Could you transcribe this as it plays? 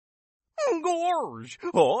Gorge,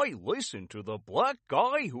 I listen to the Black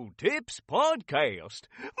Guy Who Tips podcast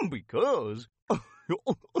because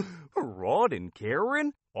Rod and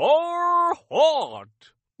Karen are hot.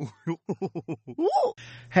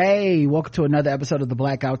 Hey, welcome to another episode of the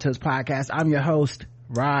Black Guy Who Tips podcast. I'm your host,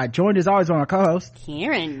 Rod, joined as always on our co-host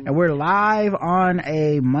Karen, and we're live on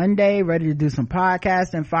a Monday, ready to do some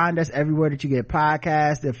podcasting. Find us everywhere that you get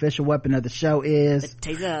podcasts. The official weapon of the show is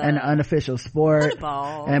an unofficial sport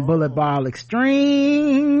and bullet ball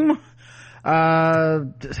extreme. I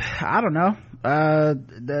don't know.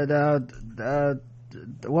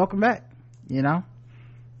 Welcome back. You know,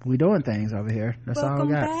 we doing things over here. That's all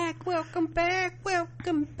we got. Welcome back.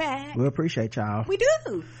 We appreciate y'all. We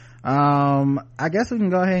do. I guess we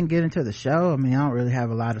can go ahead and get into the show. I mean, I don't really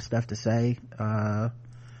have a lot of stuff to say.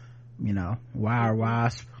 You know, wire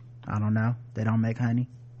wasp, I don't know, they don't make honey.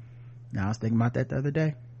 Now I was thinking about that the other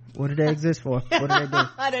day. What do they exist for? What do they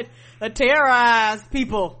do? To terrorize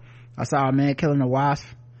people. I saw a man killing a wasp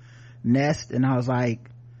nest and I was like,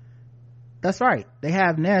 that's right, they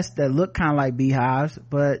have nests that look kind of like beehives,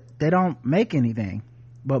 but they don't make anything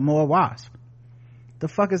but more wasps. The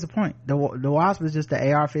fuck is the point? The wasp is just the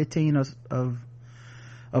AR-15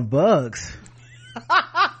 of bugs.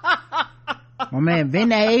 My man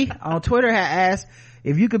Vinay on Twitter had asked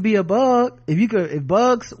if you could be a bug, if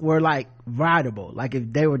bugs were like rideable, like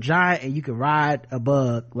if they were giant and you could ride a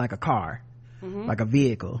bug like a car, like a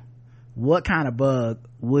vehicle, what kind of bug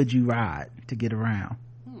would you ride to get around?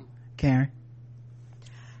 Karen?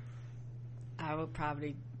 I would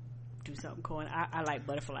probably do something cool. I like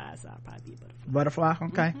butterflies, so I'll probably be a butterfly.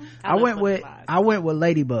 Okay. I went with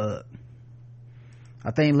ladybug. I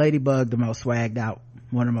think ladybug one of the most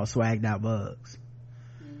swagged out bugs.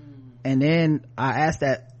 And then I asked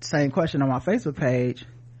that same question on my Facebook page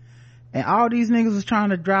and all these niggas was trying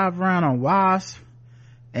to drive around on wasps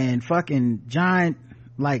and fucking giant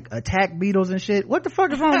like attack beetles and shit. What the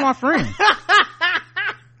fuck is wrong with my friend?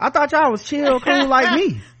 I thought y'all was chill, cool like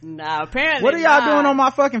me. Nah, apparently what are y'all doing on my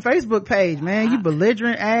fucking Facebook page, man? You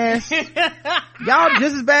belligerent ass. Y'all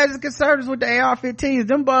just as bad as the conservatives with the AR-15s.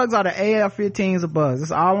 Them bugs are the AR-15s of bugs.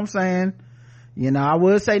 That's all I'm saying. You know, I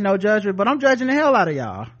would say no judgment, but I'm judging the hell out of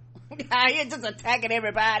y'all. You're just attacking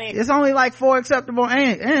everybody. It's only like 4 acceptable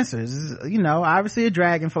answers. You know, obviously a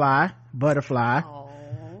dragonfly, butterfly.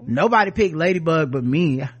 Aww. Nobody picked ladybug but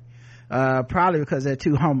me. Probably because they're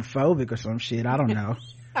too homophobic or some shit. I don't know.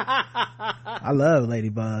 I love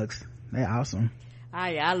ladybugs. They're awesome.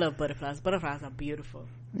 I love butterflies. Butterflies are beautiful.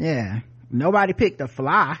 Yeah. Nobody picked a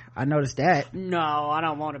fly. I noticed that. No, I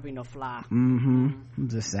don't want to be no fly. I'm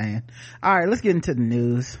just saying. All right, let's get into the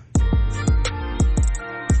news.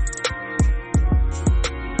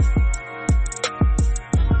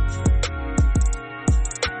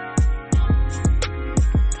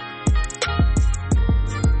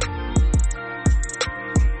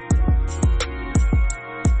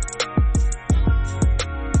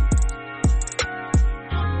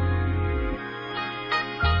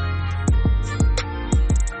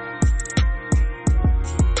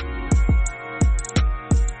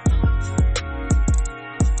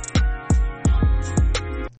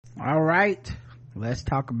 Let's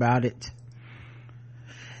talk about it.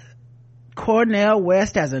 Cornel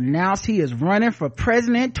West has announced he is running for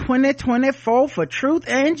president 2024 for Truth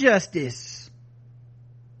and Justice.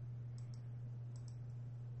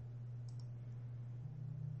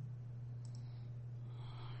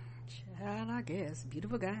 Child, I guess.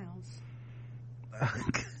 Beautiful gowns.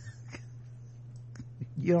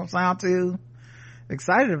 You don't sound too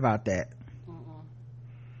excited about that.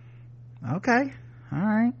 Okay. All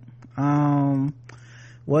right.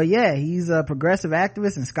 Well, yeah, he's a progressive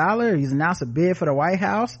activist and scholar. He's announced a bid for the White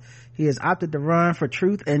House. He has opted to run for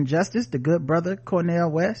Truth and Justice, the good brother Cornel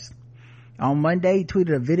West. On Monday, he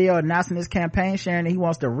tweeted a video announcing his campaign, sharing that he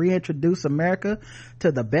wants to reintroduce America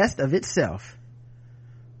to the best of itself.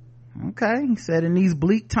 Okay, he said, in these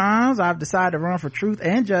bleak times, I've decided to run for Truth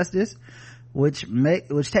and Justice, which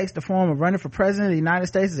takes the form of running for president of the United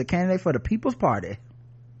States as a candidate for the People's Party.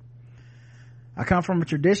 I come from a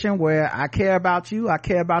tradition where I care about you. I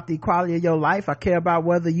care about the equality of your life. I care about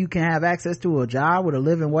whether you can have access to a job with a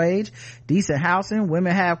living wage, decent housing,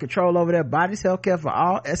 women have control over their bodies, healthcare for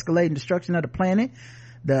all, escalating destruction of the planet,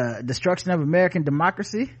 the destruction of American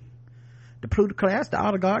democracy, the polluted class, the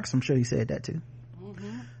oligarchs. I'm sure he said that too.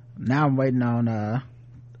 Now I'm waiting on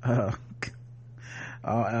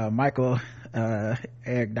Michael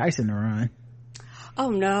Eric Dyson to run. Oh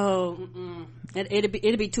no. It'd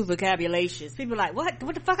be too vocabularious. People like, what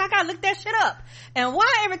the fuck, I gotta look that shit up. And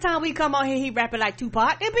why every time we come on here he rapping like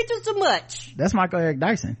Tupac? It'd be too much. That's Michael Eric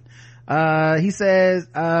Dyson. He says,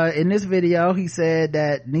 in this video, he said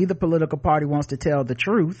that neither political party wants to tell the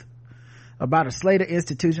truth about a slate of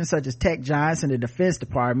institutions such as tech giants and the Defense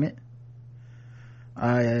Department.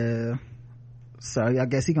 So I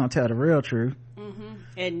guess he gonna tell the real truth.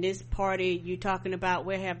 And this party you talking about,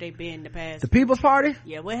 where have they been in the past? The People's Party?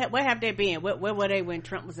 Yeah, where have they been? Where were they when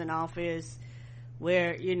Trump was in office?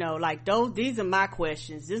 Where, like these are my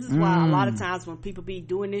questions. This is why a lot of times when people be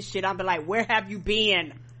doing this shit, I'm be like, where have you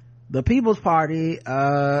been? The People's Party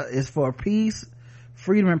is for peace,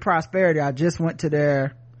 freedom, and prosperity. I just went to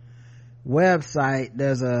their website.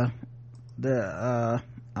 There's I'm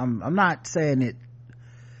not saying it,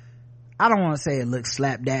 I don't want to say it looks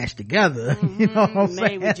slapdash together. You know what I'm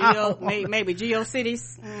saying? Maybe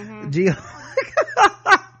GeoCities.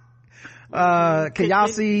 Can y'all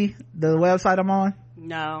see the website I'm on?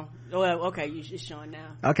 No. Well, okay, it's showing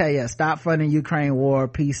now. Okay, yeah. Stop funding Ukraine war,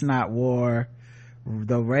 peace not war,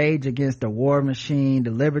 the rage against the war machine,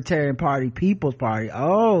 the Libertarian Party, People's Party.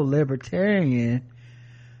 Oh, Libertarian.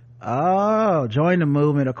 Oh, join the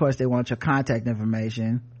movement. Of course, they want your contact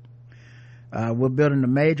information. We're building a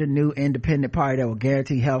major new independent party that will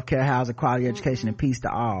guarantee health care, housing, quality education, and peace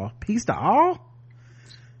to all. Peace to all?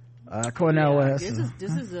 Cornel West.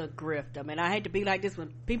 This is a grift. I mean, I hate to be like this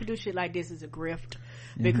when people do shit like this. Is a grift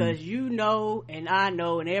because and I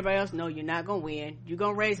know and everybody else know you're not gonna win. You're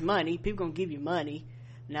gonna raise money. People gonna give you money.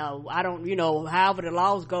 Now, I don't, however the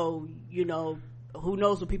laws go, who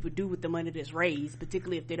knows what people do with the money that's raised,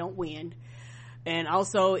 particularly if they don't win. And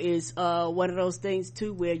also is one of those things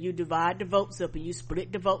too where you divide the votes up and you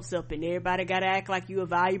split the votes up and everybody gotta act like you're a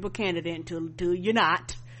valuable candidate until you're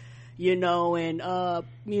not, and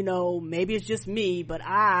maybe it's just me, but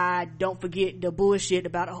I don't forget the bullshit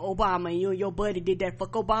about Obama and you and your buddy did that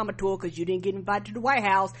fuck Obama tour because you didn't get invited to the White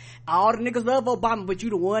House. All the niggas love Obama, but you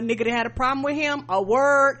the one nigga that had a problem with him. A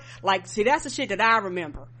word. Like, see, that's the shit that I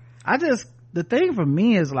remember. The thing for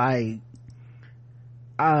me is like,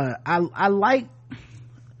 I like,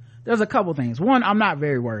 there's a couple things. One, I'm not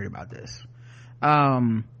very worried about this,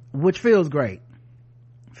 which feels great,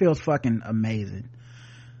 feels fucking amazing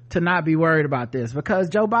to not be worried about this because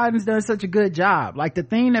Joe Biden's done such a good job. Like, the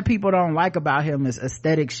thing that people don't like about him is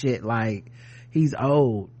aesthetic shit, like he's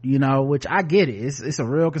old, which I get it, it's a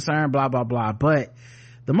real concern, blah blah blah, but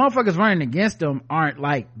the motherfuckers running against him aren't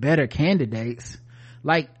like better candidates.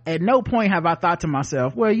 Like, at no point have I thought to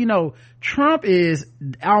myself, well, Trump is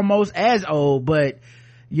almost as old, but,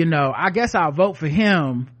 I guess I'll vote for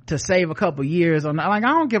him to save a couple years on that. Like, I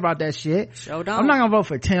don't give about that shit. Sure don't. I'm not gonna vote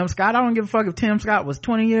for Tim Scott. I don't give a fuck if Tim Scott was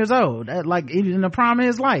 20 years old. Like, in the prime of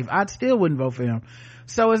his life, I still wouldn't vote for him.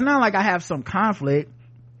 So it's not like I have some conflict.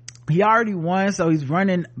 He already won, so he's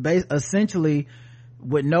running essentially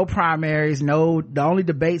with no primaries, the only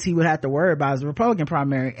debates he would have to worry about is the Republican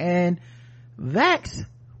primary. And that's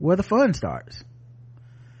where the fun starts,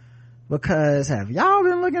 because have y'all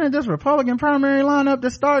been looking at this Republican primary lineup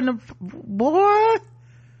that's starting to, boy,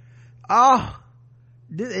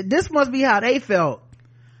 this must be how they felt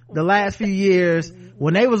the last few years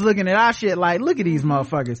when they was looking at our shit like, look at these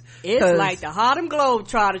motherfuckers. It's like the Harlem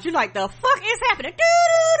Globetrotters. You're like, the fuck is happening?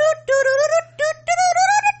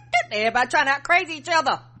 Everybody trying to out crazy each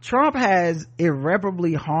other. Trump has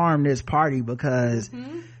irreparably harmed this party because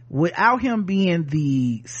without him being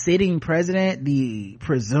the sitting president, the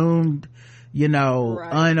presumed,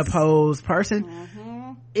 unopposed person,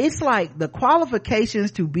 it's like the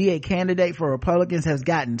qualifications to be a candidate for Republicans has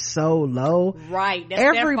gotten so low. Right.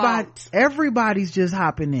 That's everybody's just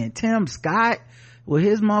hopping in. Tim Scott with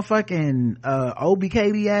his motherfucking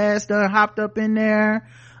OBKB ass done hopped up in there.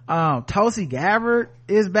 Tulsi Gabbard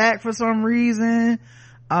is back for some reason.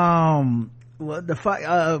 What the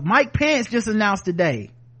fuck? Mike Pence just announced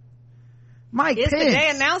today. It's the day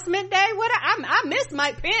announcement day. I missed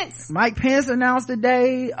Mike Pence. Mike Pence announced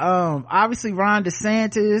today. Obviously Ron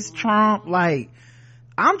DeSantis, Trump. Like,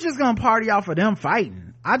 I'm just gonna party off of them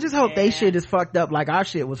fighting. I just hope they shit is fucked up like our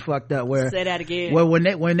shit was fucked up. Where say that again. Where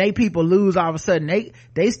when they people lose, all of a sudden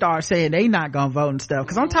they start saying they not gonna vote and stuff.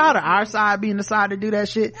 Because I'm tired of our side being the side to do that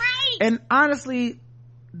shit. Right. And honestly,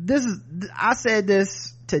 I said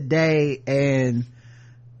this today, and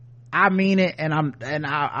I mean it, and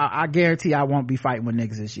I guarantee I won't be fighting with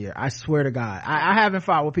niggas this year. I swear to God. I haven't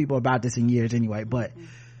fought with people about this in years anyway, but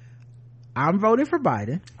I'm voting for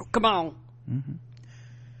Biden. Come on.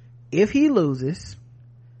 If he loses,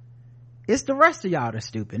 it's the rest of y'all that's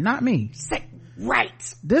stupid, not me. Right.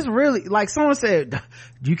 This really, like someone said,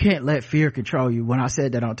 you can't let fear control you, when I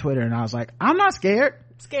said that on Twitter, and I was like, I'm not scared.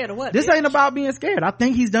 Scared of what? This ain't about being scared. I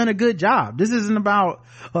think he's done a good job. This isn't about,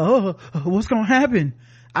 what's gonna happen.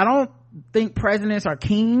 I don't think presidents are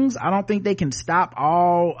kings. I don't think they can stop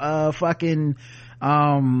all fucking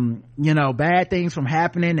bad things from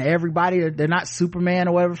happening to everybody. They're not Superman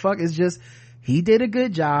or whatever the fuck. It's just he did a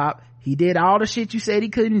good job. He did all the shit you said he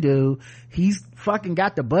couldn't do. He's fucking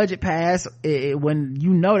got the budget passed when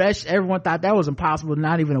that everyone thought that was impossible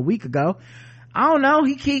not even a week ago. I don't know.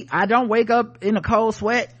 I don't wake up in a cold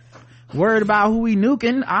sweat worried about who he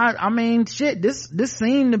nuking. I mean, shit, this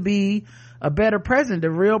seemed to be a better president. The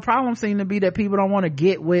real problem seemed to be that people don't want to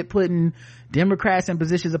get with putting Democrats in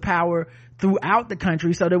positions of power throughout the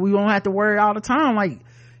country so that we won't have to worry all the time. Like,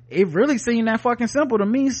 it really seemed that fucking simple to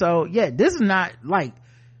me. So yeah, this is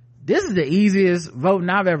the easiest voting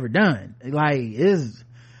I've ever done. Like,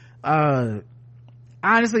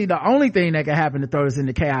 honestly, the only thing that can happen to throw this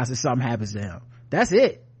into chaos is something happens to him. That's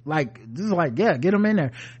it. Like, this is like, yeah, get him in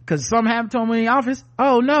there. Cause something happened to him in the office.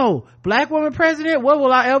 Oh no, black woman president, what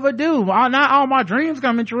will I ever do? Not all my dreams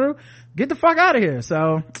coming true. Get the fuck out of here.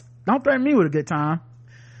 So don't threaten me with a good time.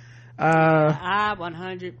 I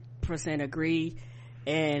 100% agree.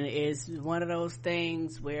 And it's one of those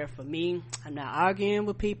things where, for me, I'm not arguing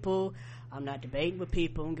with people. I'm not debating with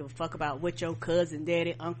people. I don't give a fuck about what your cousin,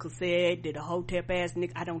 daddy, uncle said. Did a hotep ass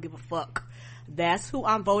nigga? I don't give a fuck. That's who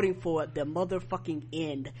I'm voting for. The motherfucking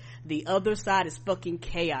end. The other side is fucking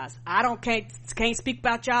chaos. Can't speak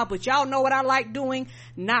about y'all, but y'all know what I like doing.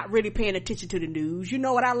 Not really paying attention to the news. You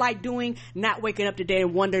know what I like doing? Not waking up today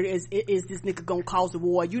and wonder, is this nigga gonna cause a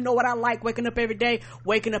war? You know what I like waking up every day?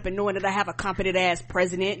 Waking up and knowing that I have a competent ass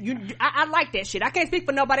president. I like that shit. I can't speak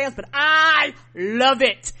for nobody else, but I love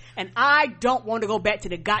it. And I don't want to go back to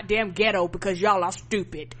the goddamn ghetto because y'all are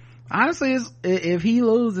stupid. Honestly, if he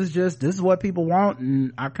loses, this is what people want,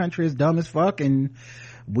 and our country is dumb as fuck, and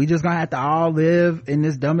we just gonna have to all live in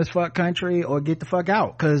this dumb as fuck country or get the fuck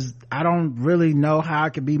out. Cause I don't really know how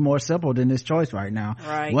it could be more simple than this choice right now.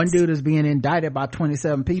 Right. One dude is being indicted by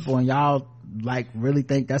 27 people, and y'all like really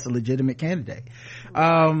think that's a legitimate candidate.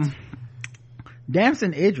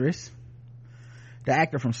 Damson Idris, the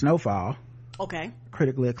actor from Snowfall, okay,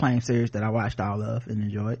 critically acclaimed series that I watched all of and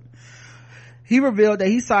enjoyed, he revealed that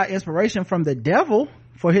he sought inspiration from the devil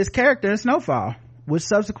for his character in Snowfall, which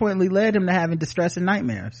subsequently led him to having distressing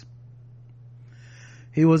nightmares.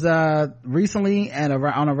 He was recently on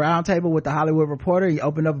a round table with the Hollywood Reporter. He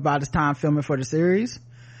opened up about his time filming for the series.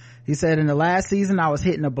 He said, in the last season I was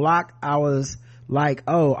hitting a block. I was like,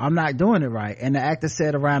 oh, I'm not doing it right. And the actor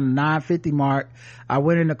said around the 9:50 mark, I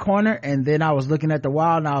went in the corner and then I was looking at the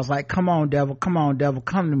wall and I was like, come on devil, come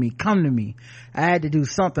to me. I had to do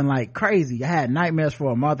something like crazy. I had nightmares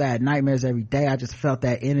for a month. I had nightmares every day. I just felt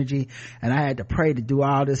that energy and I had to pray to do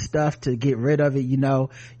all this stuff to get rid of it. You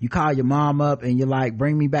call your mom up and you're like,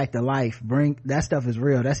 bring me back to life. That stuff is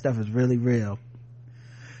real. That stuff is really real.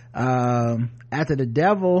 After the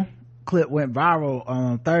devil clip went viral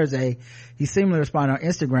on Thursday, he seemingly responded on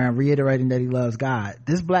Instagram reiterating that he loves God.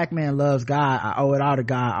 This black man loves God. I owe it all to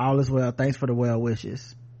God. All is well. Thanks for the well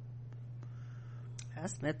wishes.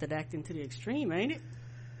 That's method acting to the extreme, ain't it?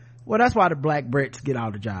 Well, that's why the black Brits get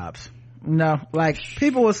all the jobs. Like,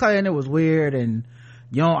 people were saying it was weird and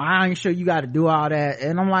I ain't sure you got to do all that,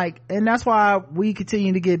 and I'm like, and that's why we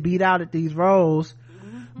continue to get beat out at these roles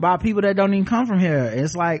by people that don't even come from here.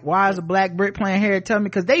 It's like, why is a black Brit playing here? Tell me,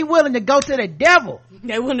 because they willing to go to the devil.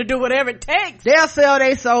 They willing to do whatever it takes. They'll sell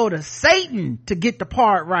their soul to Satan to get the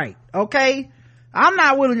part right. Okay, I'm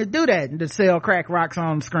not willing to do that, to sell crack rocks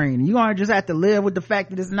on the screen. You gonna just have to live with the fact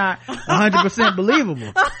that it's not 100%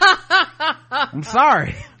 believable. I'm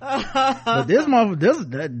sorry, but this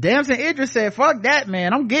Damson Idris said, fuck that,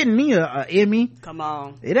 man. I'm getting me a Emmy. Come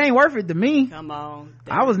on, it ain't worth it to me. Come on.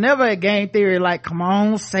 I was never a game theory like, come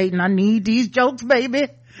on Satan, I need these jokes, baby.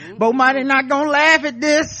 But mighty not gonna laugh at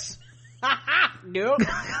this. Nope.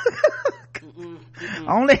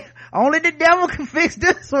 Only the devil can fix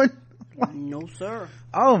this one. No sir.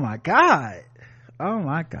 Oh my god.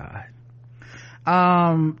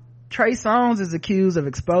 Trey Songz is accused of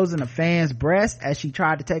exposing a fan's breast as she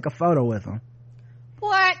tried to take a photo with him.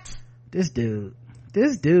 What? This dude,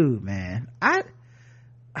 man. We've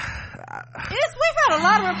had a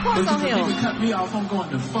lot of reports on him. If cut me off, I'm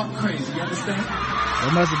going to fuck crazy, you understand?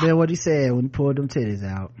 That must have been what he said when he pulled them titties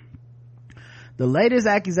out. The latest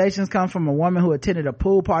accusations come from a woman who attended a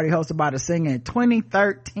pool party hosted by the singer in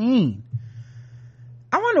 2013.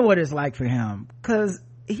 I wonder what it's like for him, because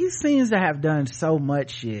he seems to have done so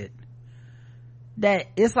much shit that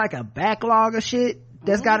it's like a backlog of shit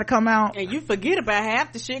that's got to come out, and you forget about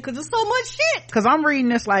half the shit because there's so much shit. Because I'm reading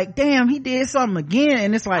this like, damn, he did something again,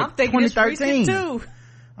 and it's like, I'm thinking 2013 it's too.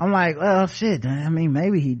 I'm like, well, shit, I mean,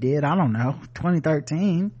 maybe he did, I don't know.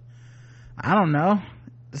 2013, I don't know.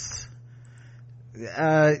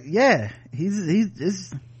 Yeah,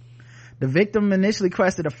 he's the victim initially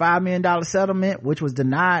requested a $5 million settlement, which was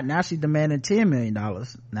denied. Now she's demanding $10 million. Now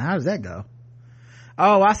how does that go?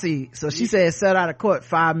 Oh, I see. So she said set out of court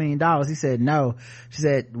 $5 million. He said no. She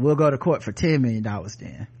said we'll go to court for $10 million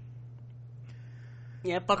then.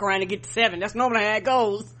 Yeah, fuck around and get to 7. That's normally how it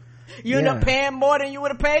goes. You end up paying more than you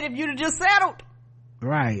would have paid if you'd have just settled.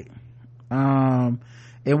 Right. In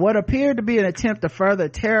what appeared to be an attempt to further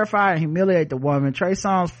terrify and humiliate the woman, Trey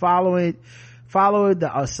Songz followed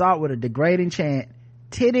the assault with a degrading chant,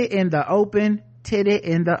 "Titty in the open, titty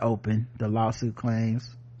in the open," the lawsuit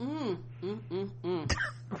claims.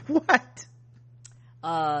 What?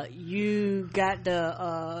 You got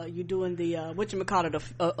you doing the whatchamacallit,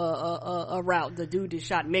 a route, the dude that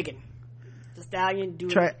shot Megan the Stallion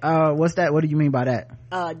doing what's that? What do you mean by that?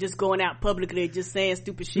 Just going out publicly just saying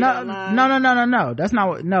stupid shit no, online. No, that's not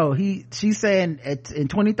what, no, she's saying in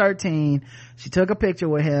 2013 she took a picture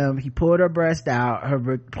with him, he pulled her breast out,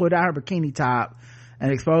 put out her bikini top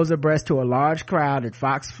and exposed her breast to a large crowd at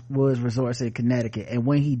Foxwoods Resorts in Connecticut. And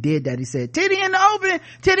when he did that, he said, titty in the open,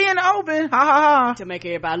 ha ha ha, to make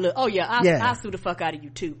everybody look, oh yeah, I'll sue the fuck out of you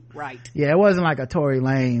too. Right. Yeah, it wasn't like a Tory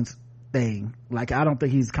Lanez thing. Like, I don't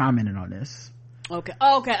think he's commenting on this. Okay,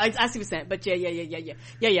 I see what you're saying. But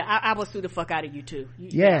yeah, I will sue the fuck out of you too.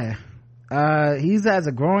 He has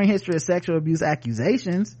a growing history of sexual abuse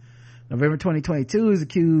accusations. November 2022, he's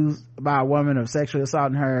accused by a woman of sexually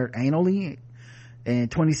assaulting her anally. In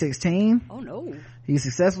 2016, oh no, he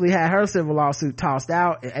successfully had her civil lawsuit tossed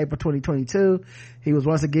out. In April 2022, he was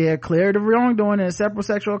once again cleared of wrongdoing in a separate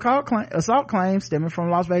sexual assault claim stemming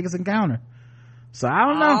from Las Vegas encounter. So I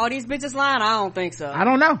don't know. All these bitches lying? I don't think so. I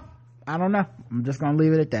don't know. I'm just gonna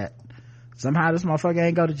leave it at that. Somehow this motherfucker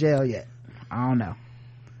ain't go to jail yet. I don't know.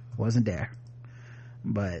 Wasn't there.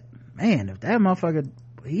 But man, if that motherfucker,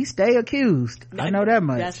 he stay accused. I know that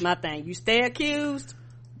much. That's my thing. You stay accused.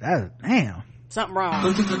 Damn. Something wrong.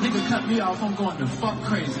 Look, if the nigga cut me off, I'm going to fuck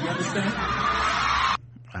crazy. You understand?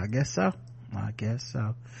 I guess so.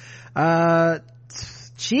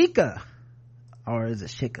 Chica, or is it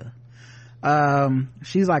Shika?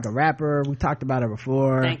 She's like a rapper. We talked about her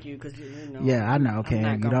before. Thank you, because you know. Yeah, I know. Okay,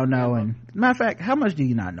 you don't know. And matter of fact, how much do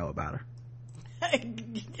you not know about her?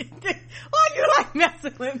 Why you like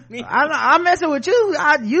messing with me? I'm messing with you.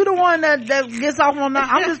 You the one that gets off on that.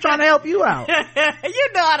 I'm just trying to help you out. You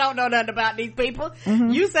know I don't know nothing about these people. Mm-hmm.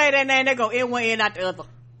 You say that name, they go in one ear, not the other.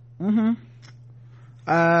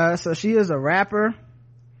 Mm-hmm. So she is a rapper.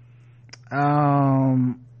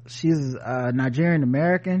 She's Nigerian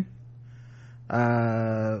American.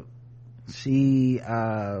 She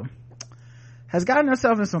has gotten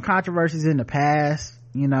herself in some controversies in the past.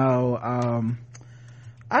 You know,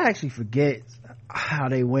 I actually forget how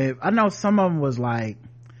they went. I know some of them was like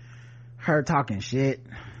her talking shit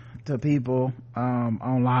to people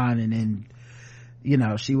online, and then, you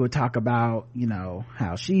know, she would talk about, you know,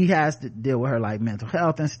 how she has to deal with her like mental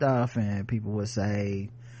health and stuff, and people would say,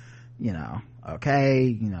 you know, okay,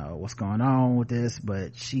 you know, what's going on with this,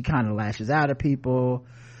 but she kind of lashes out at people.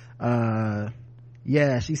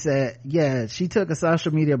 She said, she took a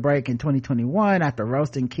social media break in 2021 after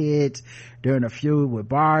roasting kids during a feud with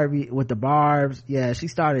the Barbs. Yeah, she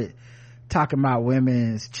started talking about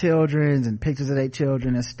women's children and pictures of their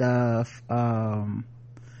children and stuff. You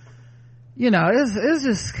know, it's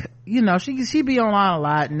just, you know, she be online a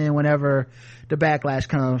lot, and then whenever the backlash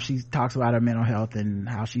comes, she talks about her mental health and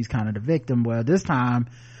how she's kind of the victim. Well, this time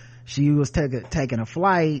she was taking a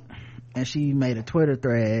flight, and she made a Twitter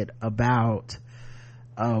thread about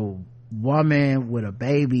a woman with a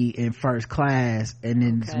baby in first class, and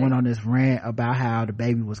then went on this rant about how the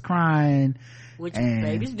baby was crying, which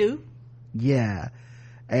babies do. Yeah,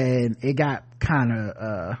 and it got kind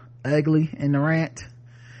of ugly in the rant.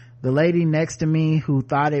 The lady next to me, who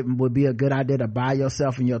thought it would be a good idea to buy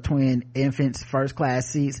yourself and your twin infants first class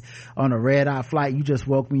seats on a red-eye flight, you just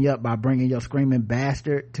woke me up by bringing your screaming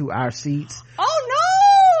bastard to our seats.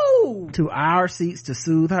 Oh no! To our seats to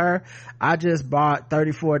soothe her. I just bought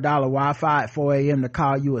 $34 Wi-Fi at 4 a.m. to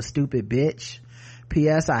call you a stupid bitch.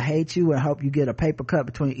 P.S. I hate you and hope you get a paper cut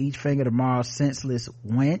between each finger tomorrow, senseless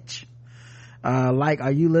wench.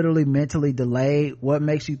 Are you literally mentally delayed? What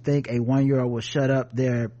makes you think a 1-year-old will shut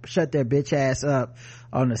their bitch ass up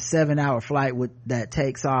on a 7-hour flight that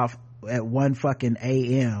takes off at 1 fucking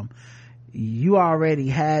a.m.? You already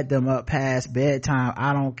had them up past bedtime.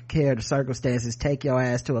 I don't care the circumstances. Take your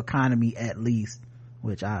ass to economy at least,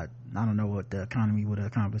 which I I don't know what the economy would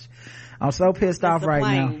accomplish. I'm so pissed off right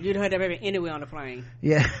now. You'd heard that baby anywhere on the plane.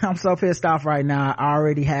 Yeah, I'm so pissed off right now. I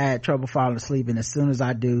already had trouble falling asleep, and as soon as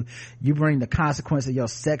I do, you bring the consequence of your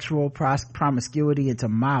sexual promiscuity into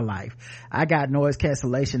my life. I got noise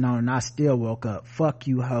cancellation on and I still woke up. Fuck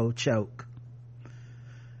you, hoe, choke.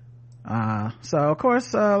 So of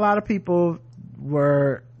course, a lot of people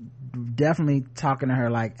were definitely talking to her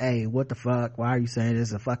like, hey, what the fuck, why are you saying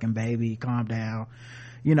this? A fucking baby, calm down.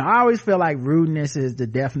 You know, I always feel like rudeness is the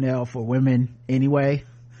death knell for women anyway.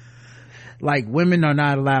 Like, women are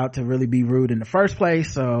not allowed to really be rude in the first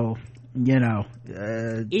place, so you know,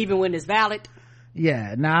 even when it's valid.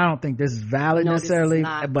 Yeah, now I don't think this is valid necessarily,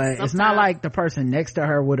 but it's not like the person next to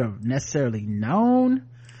her would have necessarily known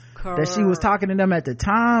that she was talking to them at the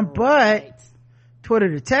time. But Twitter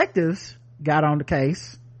detectives got on the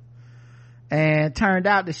case, and turned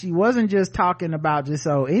out that she wasn't just talking about just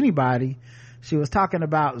anybody. She was talking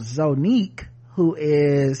about Zonique, who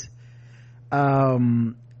is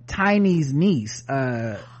Tiny's niece.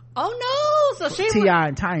 Oh no, so she T.I.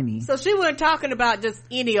 and Tiny. So she wasn't talking about just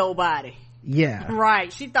any old body. Yeah,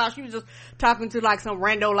 right. She thought she was just talking to like some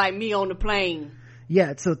rando like me on the plane.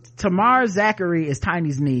 Yeah, so Tamar Zachary is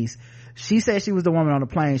Tiny's niece. She said she was the woman on the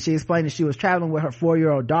plane. She explained that she was traveling with her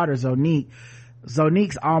 4-year-old daughter Zonique.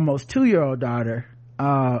 Zonique's almost 2-year-old daughter,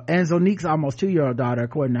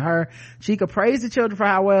 according to her. She could praise the children for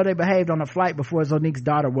how well they behaved on the flight before Zonique's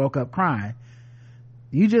daughter woke up crying.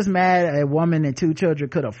 You just mad a woman and 2 children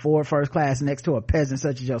could afford first class next to a peasant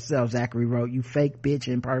such as yourself, Zachary wrote. You fake bitch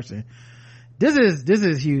in person. This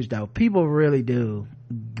is huge though. People really do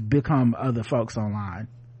become other folks online.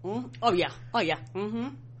 Oh yeah. Mm-hmm.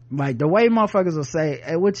 Like the way motherfuckers will say,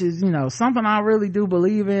 which is, you know, something I really do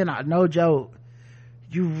believe in, no joke.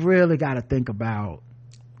 You really got to think about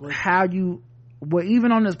how you, well,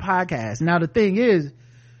 even on this podcast. Now the thing is,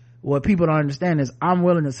 what people don't understand is I'm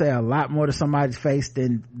willing to say a lot more to somebody's face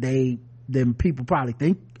than people probably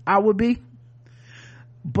think I would be.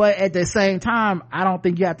 But at the same time, I don't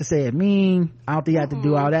think you have to say it mean. I don't think you have to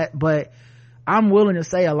do all that, but I'm willing to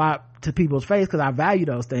say a lot to people's face because I value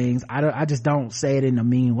those things. I just don't say it in a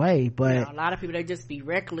mean way. But yeah, a lot of people, they just be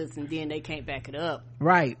reckless and then they can't back it up.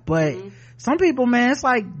 Right. But some people, man, it's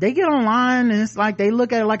like they get online and it's like they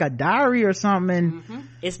look at it like a diary or something, and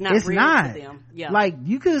it's not real to them. Yeah. Like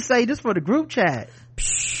you could say this for the group chat.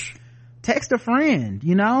 Text a friend,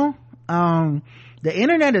 you know. The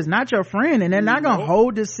internet is not your friend, and they're not gonna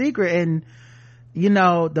hold this secret. And you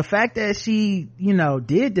know, the fact that she, you know,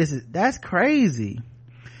 did this, that's crazy.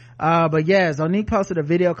 But yeah, Zonique posted a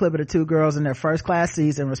video clip of the 2 girls in their first class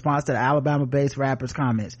seats in response to the Alabama-based rapper's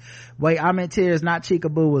comments. Wait, I'm in tears. Not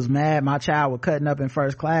Chickaboo was mad my child was cutting up in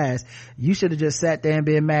first class. You should have just sat there and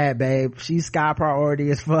been mad, babe. She's sky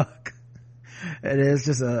priority as fuck. It is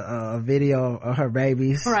just a video of her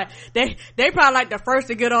babies. Right. They probably like the first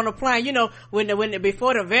to get on the plane. You know, when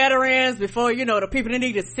before the veterans, before, you know, the people that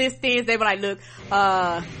need assistance, they were like, look,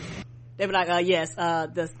 they were like, yes,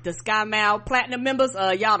 the Sky Mile Platinum members,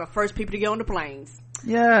 y'all the first people to get on the planes.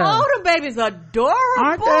 Yeah. Oh, the babies adorable.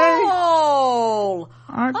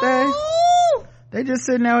 Aren't they? They just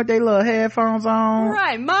sitting there with their little headphones on.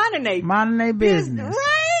 Right. Minding their business.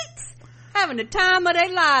 Right. Having the time of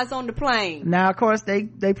their lives on the plane. Now, of course, they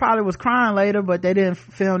probably was crying later, but they didn't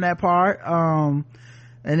film that part. And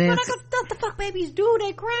then what the fuck babies do?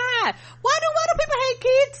 They cry. Why do people hate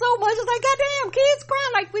kids so much? It's like, goddamn, kids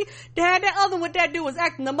cry. Like they had that other what that dude was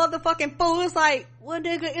acting the motherfucking fool. It's like, well,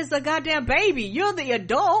 nigga, it's a goddamn baby. You're the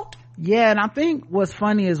adult. Yeah, and I think what's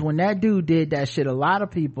funny is when that dude did that shit, a lot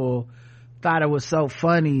of people thought it was so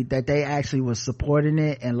funny that they actually was supporting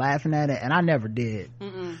it and laughing at it, and I never did.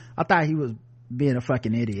 I thought he was being a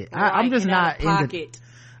fucking idiot. Right, I'm just not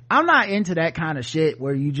I'm not into that kind of shit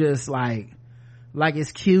where you just like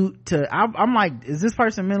it's cute to I'm like, is this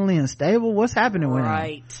person mentally unstable? What's happening with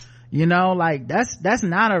him? You know, like that's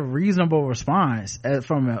not a reasonable response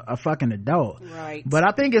from a fucking adult. Right. But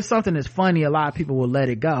I think if something is funny, a lot of people will let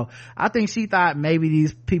it go. I think she thought maybe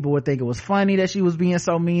these people would think it was funny that she was being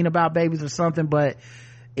so mean about babies or something, but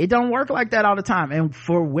it don't work like that all the time. And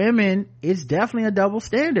for women, it's definitely a double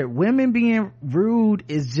standard. Women being rude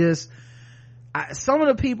is just, some of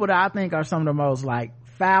the people that I think are some of the most like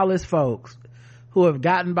foulest folks who have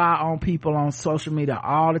gotten by on people on social media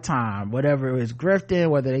all the time, whatever it is, grifting,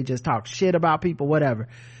 whether they just talk shit about people, whatever.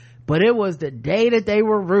 But it was the day that they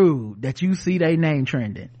were rude that you see their name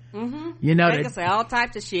trending. You know, they can say all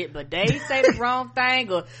types of shit, but they say the wrong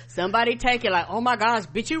thing, or somebody take it like, oh my gosh,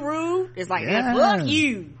 bitch, you rude. It's like, yeah, fuck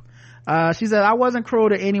you. She said, I wasn't cruel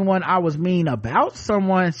to anyone. I was mean about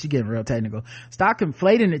someone. She getting real technical. Stop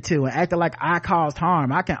conflating the two and acting like I caused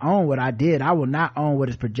harm. I can own what I did. I will not own what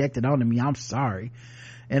is projected onto me. I'm sorry.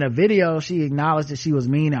 In a video, she acknowledged that she was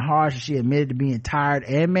mean and harsh, and she admitted to being tired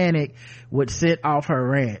and manic, which set off her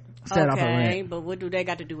rant. Okay, but what do they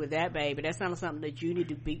got to do with that, baby? That's not something that you need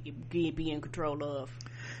to be in control of.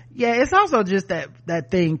 Yeah, it's also just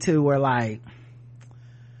that thing too, where like,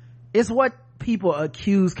 it's what people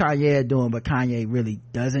accuse Kanye of doing, but Kanye really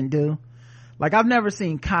doesn't do. Like, I've never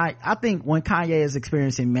seen I think when Kanye is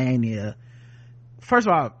experiencing mania, first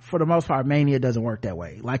of all, for the most part, mania doesn't work that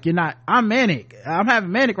way. Like, I'm manic. I'm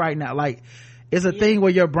having manic right now. Like, it's a thing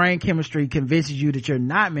where your brain chemistry convinces you that you're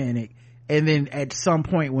not manic. And then at some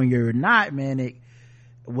point when you're not manic,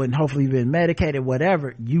 when hopefully you've been medicated,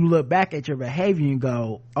 whatever, you look back at your behavior and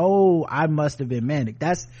go, oh, I must have been manic.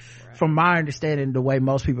 That's, from my understanding, the way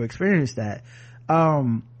most people experience that.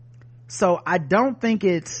 So I don't think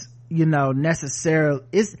it's, necessarily,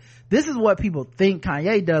 this is what people think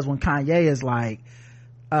Kanye does when Kanye is like,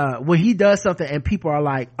 when he does something and people are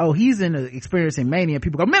like, oh, he's experiencing mania, and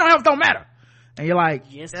people go, mental health don't matter. And you're like,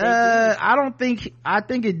 yes, I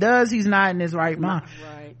think it does. He's not in his right mind.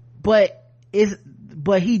 Right.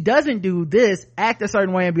 But he doesn't do this, act a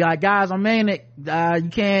certain way and be like, guys, I'm manic. You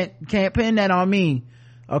can't pin that on me.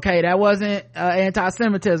 Okay, that wasn't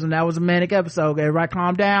anti-Semitism. That was a manic episode. Everybody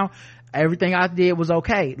calm down. Everything I did was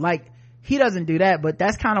okay. Like, he doesn't do that, but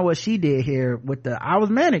that's kind of what she did here with I was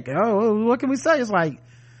manic. Oh, what can we say? It's like,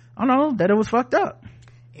 I don't know, that it was fucked up.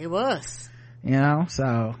 It was.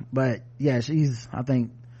 So, but yeah, I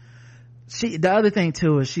think the other thing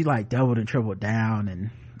too is she like doubled and tripled down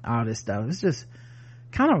and all this stuff. It's just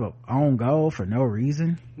kind of a own goal for no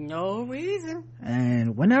reason.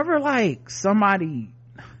 And whenever like somebody,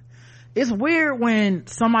 it's weird when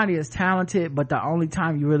somebody is talented, but the only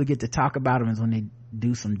time you really get to talk about them is when they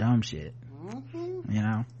do some dumb shit.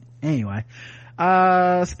 Anyway,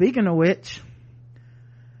 speaking of which,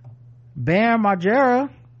 Bam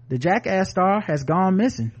Margera, the Jackass star, has gone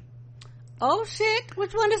missing. Oh shit,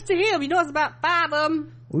 which one is to him? It's about 5 of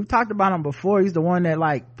them. We've talked about him before. He's the one that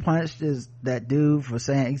like punched that dude for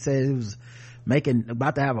saying, he said he was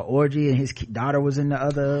about to have an orgy and his daughter was in the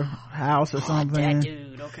other house or something. That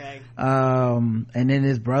dude, okay. And then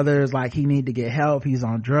his brother is like, he need to get help, he's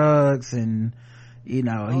on drugs, and he's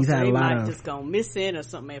had a lot of just gone missing or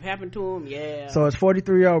something may have happened to him. Yeah. So his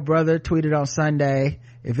 43-year-old brother tweeted on Sunday,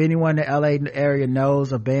 if anyone in the LA area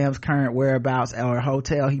knows of Bam's current whereabouts or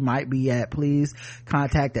hotel he might be at, please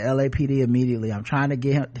contact the LAPD immediately. I'm trying to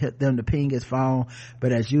get them to ping his phone,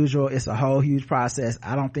 but as usual, it's a whole huge process.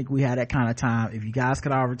 I don't think we had that kind of time. If you guys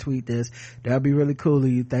could all retweet this, that'll be really cool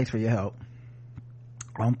of you. Thanks for your help.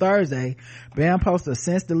 On Thursday, Bam posted a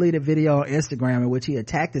since deleted video on Instagram in which he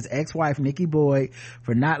attacked his ex-wife Nikki Boyd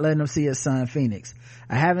for not letting him see his son Phoenix.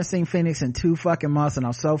 I haven't seen Phoenix in 2 fucking months and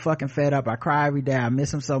I'm so fucking fed up. I cry every day. I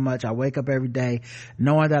miss him so much. I wake up every day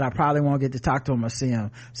knowing that I probably won't get to talk to him or see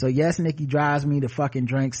him. So yes, Nikki drives me to fucking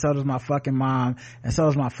drink. So does my fucking mom. And so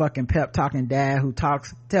does my fucking pep talking dad who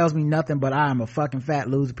tells me nothing but I am a fucking fat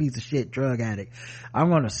loser piece of shit drug addict. I'm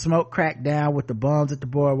gonna smoke crack down with the bums at the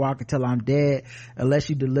boardwalk until I'm dead unless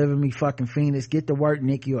you deliver me fucking Phoenix. Get to work,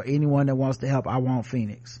 Nikki, or anyone that wants to help. I want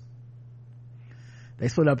Phoenix. They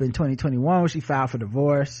split up in 2021 when she filed for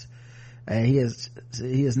divorce. He has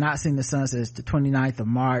not seen the son since the 29th of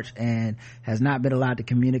March and has not been allowed to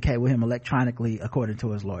communicate with him electronically, according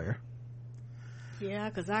to his lawyer. Yeah,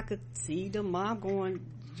 because I could see the mom going,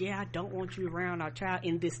 I don't want you around our child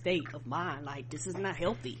in this state of mind. Like, this is not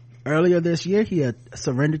healthy. Earlier this year, he had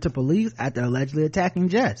surrendered to police after allegedly attacking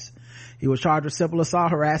Jess. He was charged with simple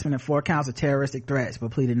assault, harassment, and 4 counts of terroristic threats, but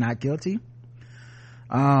pleaded not guilty.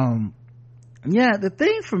 The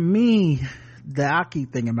thing for me that I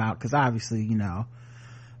keep thinking about, because obviously,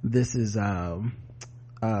 this is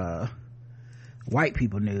white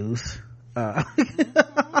people news.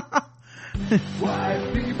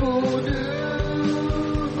 White people news.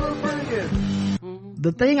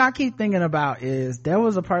 The thing I keep thinking about is there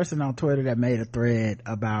was a person on Twitter that made a thread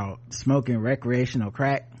about smoking recreational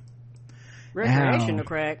crack. Recreational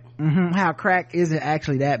crack? How crack isn't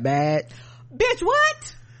actually that bad. Bitch,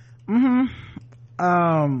 what? And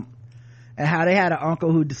how they had an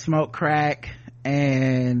uncle who smoked crack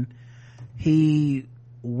and he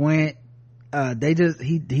went,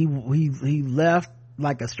 he left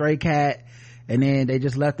like a stray cat, and then they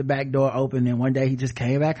just left the back door open, and one day he just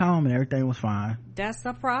came back home and everything was fine. That's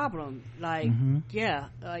the problem. Like,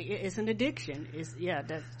 it's an addiction.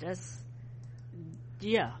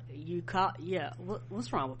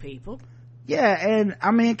 What's wrong with people? Yeah, and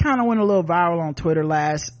I mean, it kind of went a little viral on Twitter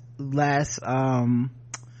last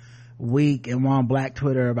week and on Black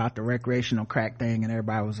Twitter about the recreational crack thing, and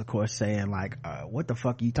everybody was of course saying like, what the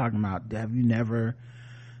fuck are you talking about? Have you never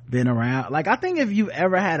been around? Like, I think if you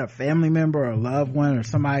ever had a family member or a loved one or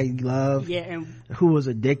somebody you love who was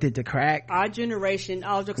addicted to crack, our generation,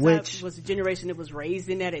 all jokes aside, was a generation that was raised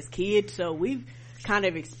in that as kids, so we've kind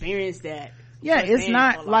of experienced that. It's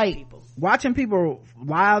not like watching people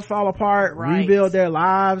lives fall apart, rebuild their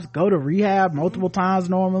lives, go to rehab multiple times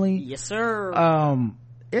normally. Yes sir.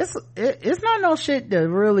 It's not no shit that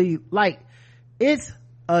really, like, it's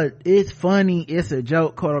funny, it's a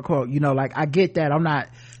joke, quote unquote, you know, like I get that. I'm not,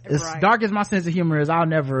 as dark as my sense of humor is, I'll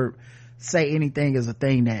never say anything is a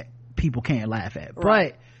thing that people can't laugh at,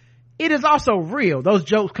 but it is also real. Those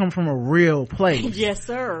jokes come from a real place. Yes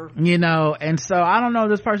sir. You know, and so I don't know,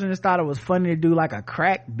 this person just thought it was funny to do like a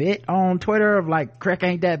crack bit on Twitter of like, crack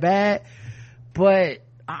ain't that bad, but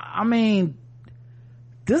I mean,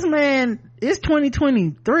 this man, it's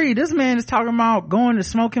 2023, this man is talking about going to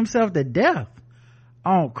smoke himself to death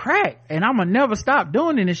on crack, and I'ma never stop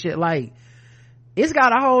doing this shit. Like, it's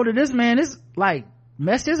got a hold of this man, it's like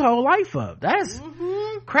messed his whole life up. That's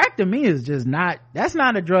crack to me is just not, that's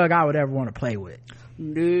not a drug I would ever want to play with.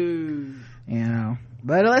 No. You know,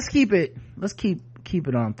 but let's keep it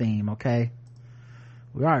on theme, okay?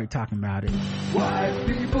 We're already talking about it. White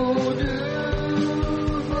people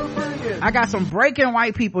I got some breaking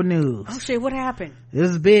white people news. Oh shit, what happened?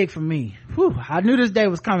 This is big for me. Whew, I knew this day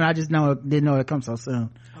was coming, I just didn't know it come so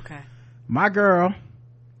soon. Okay. My girl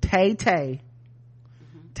Taylor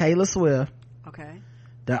Swift,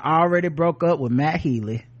 that already broke up with Matt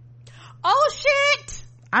Healy. Oh shit!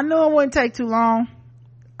 I knew it wouldn't take too long.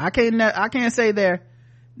 I can't say they're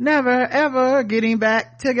never ever getting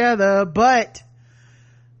back together, but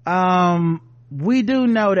we do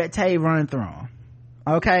know that Tay run through him.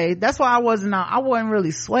 Okay, that's why I wasn't really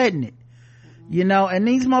sweating it, you know. And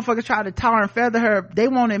these motherfuckers try to tar and feather her. They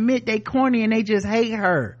won't admit they corny and they just hate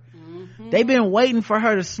her. They've been waiting for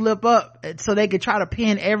her to slip up so they could try to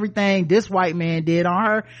pin everything this white man did on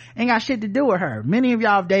her. Ain't got shit to do with her. Many of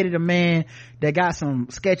y'all have dated a man that got some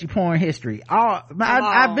sketchy porn history.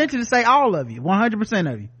 I venture to say all of you,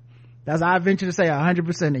 100% of you. I venture to say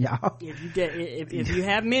 100% of y'all. If you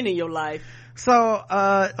have men in your life. So,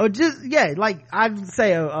 or just, like I'd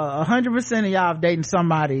say 100% of y'all have dated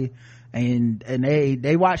somebody and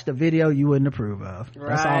they watched a video you wouldn't approve of.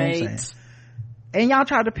 That's all I'm saying. And y'all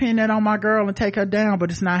tried to pin that on my girl and take her down,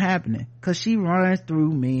 but it's not happening because she runs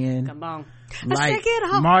through men. Come on, like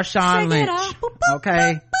Marshawn Lynch.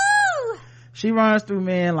 Okay, she runs through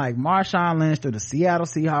men like Marshawn Lynch through the Seattle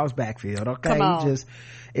Seahawks backfield. Okay,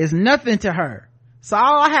 it's nothing to her. So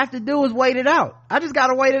all I have to do is wait it out. I just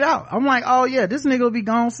gotta wait it out. I'm like, oh yeah, this nigga will be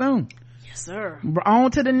gone soon. Yes sir.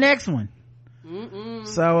 On to the next one.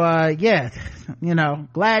 So you know,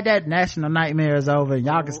 glad that national nightmare is over and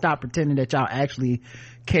y'all can stop pretending that y'all actually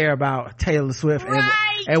care about Taylor Swift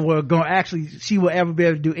and we're going actually she will ever be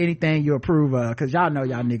able to do anything you approve of, because y'all know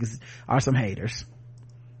y'all niggas are some haters.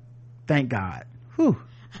 Thank God. Whew.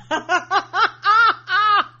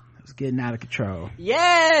 It's getting out of control.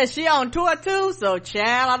 Yeah, she on tour too, so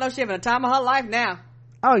child, I know she having the time of her life now.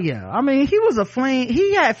 Oh yeah, I mean, he was a fling.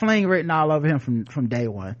 He had fling written all over him from day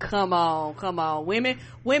one. Come on,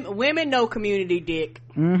 women know community dick,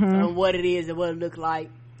 what it is and what it look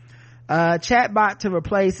like. Chatbot to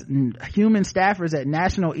replace human staffers at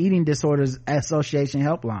National Eating Disorders Association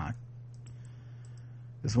helpline.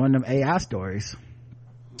 It's one of them AI stories.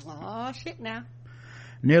 Oh shit! Now,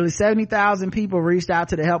 nearly 70,000 people reached out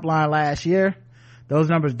to the helpline last year. Those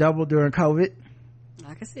numbers doubled during COVID.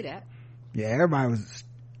 I can see that. Yeah, everybody was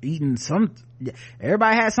eating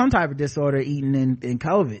everybody had some type of disorder eating in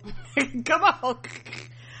COVID. Come on.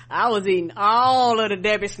 I was eating all of the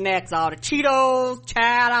Debbie snacks, all the Cheetos,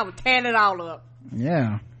 child, I was tearing it all up.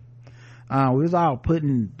 Yeah. We was all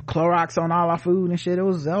putting Clorox on all our food and shit. That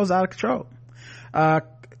was out of control.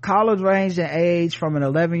 Callers ranged in age from an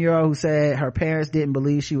 11-year-old who said her parents didn't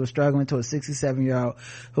believe she was struggling to a 67-year-old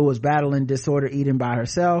who was battling disorder eating by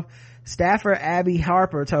herself. Staffer Abby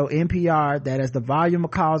Harper told NPR that as the volume of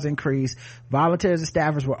calls increased, volunteers and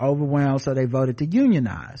staffers were overwhelmed, so they voted to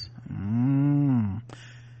unionize. And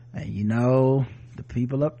you know, the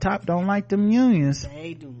people up top don't like them unions.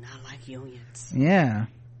 They do not like unions. Yeah.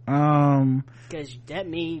 Because that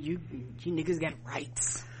means you niggas got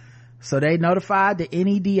rights. So they notified the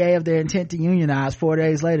NEDA of their intent to unionize. 4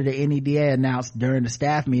 days later, the NEDA announced during the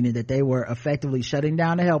staff meeting that they were effectively shutting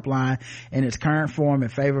down the helpline in its current form in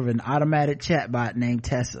favor of an automatic chatbot named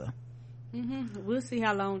Tessa. We'll see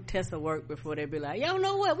how long Tessa worked before they be like, yo,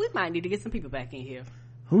 know what? We might need to get some people back in here.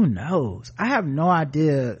 who knows? I have no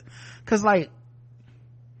idea. Cause like,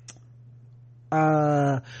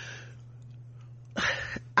 I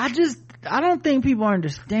don't think people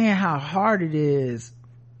understand how hard it is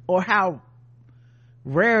or how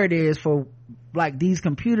rare it is for like these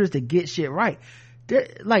computers to get shit right.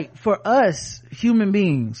 Like for us human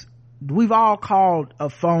beings, we've all called a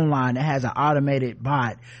phone line that has an automated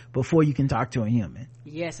bot before you can talk to a human.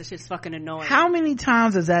 Yes, it's just fucking annoying. How many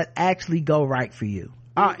times does that actually go right for you?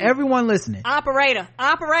 Everyone listening, operator.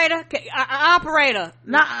 Now,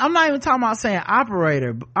 I'm not even talking about saying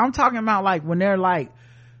operator. I'm talking about like when they're like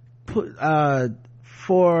put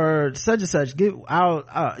for such and such, get out,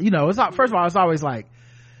 it's not, first of all, it's always like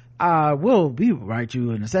we'll be right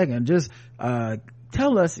you in a second, just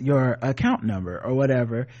tell us your account number or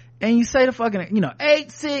whatever, and you say the fucking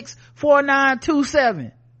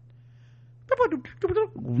 864927.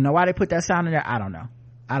 Know why they put that sound in there? I don't know.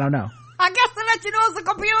 I guess to let you know it's a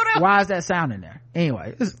computer. Why is that sound in there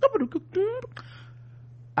anyway?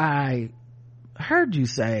 I heard you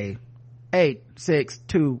say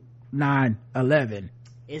 862911.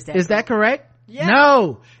 Is that correct? Yeah.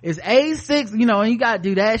 No, it's 86, and you gotta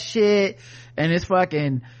do that shit, and it's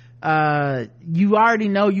fucking you already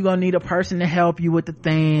know you're gonna need a person to help you with the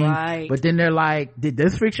thing, right? But then they're like, did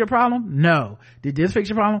this fix your problem? No. Did this fix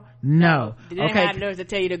your problem? No. Did they have nerves to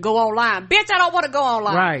tell you to go online? Bitch, I don't want to go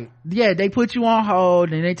online. Right. Yeah, they put you on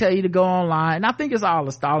hold and they tell you to go online, and I think it's all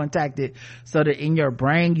a stalling tactic so that in your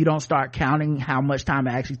brain you don't start counting how much time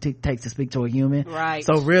it actually takes to speak to a human. Right.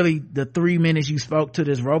 So really the 3 minutes you spoke to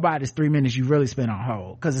this robot is 3 minutes you really spent on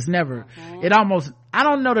hold, because it's never I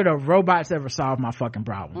don't know that a robot's ever solved my fucking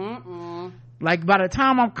problem. Like by the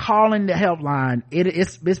time I'm calling the helpline,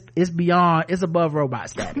 it's beyond, it's above robot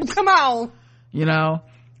status. Come on.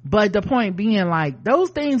 But the point being, like, those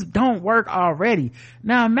things don't work already.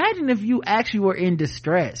 Now imagine if you actually were in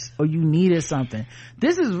distress or you needed something.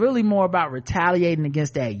 This is really more about retaliating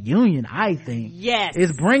against that union, I think. Yes.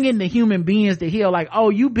 It's bringing the human beings to heal, like, oh,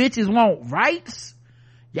 you bitches want rights?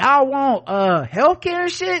 Y'all want healthcare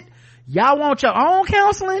and shit? Y'all want your own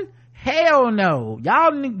counseling? Hell no.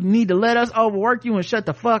 Y'all need to let us overwork you and shut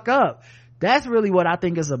the fuck up. That's really what I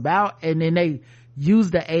think it's about. And then they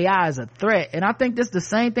use the AI as a threat, and I think that's the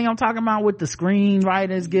same thing I'm talking about with the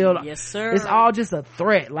Screenwriters Guild. Yes, sir. It's all just a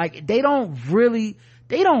threat. Like they don't really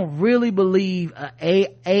believe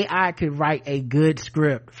AI could write a good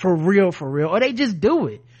script for real, or they just do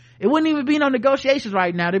it. It wouldn't even be no negotiations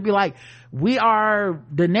right now. They'd be like,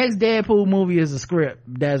 the next Deadpool movie is a script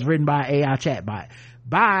that's written by an AI chatbot.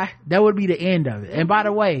 Bye. That would be the end of it. And by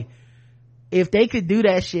the way, if they could do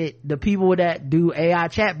that shit, the people that do AI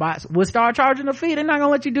chatbots would start charging a fee. They're not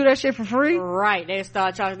gonna let you do that shit for free. Right. They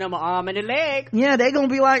start charging them an arm and a leg. Yeah, they gonna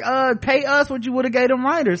be like, pay us what you would have gave them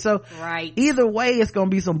writers. So right. Either way, it's gonna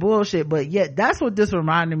be some bullshit. But yet, that's what this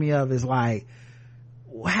reminded me of, is like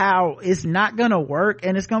how it's not gonna work,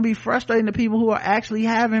 and it's gonna be frustrating to people who are actually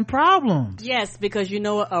having problems. Yes, because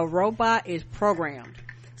a robot is programmed.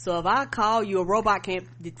 So if I call you, a robot can't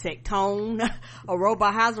detect tone.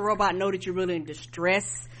 How's a robot know that you're really in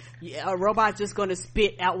distress? A robot's just going to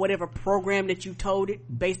spit out whatever program that you told it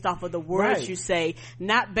based off of the words you say,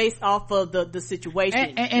 not based off of the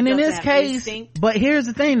situation. And in this case, but here's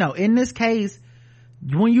the thing though, in this case,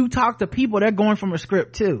 when you talk to people, they're going from a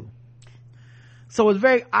script too. So it's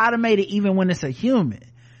very automated even when it's a human.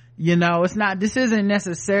 This isn't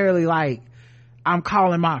necessarily like, I'm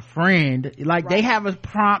calling my friend. Like they have a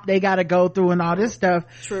prompt they gotta go through and all this stuff.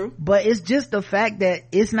 True. But it's just the fact that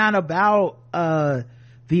it's not about the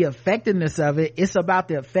effectiveness of it. It's about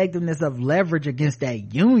the effectiveness of leverage against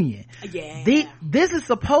that union. Yeah. This is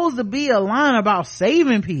supposed to be a line about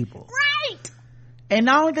saving people. Right. And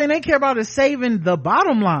the only thing they care about is saving the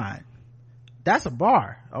bottom line. That's a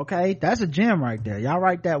bar, okay? That's a gem right there. Y'all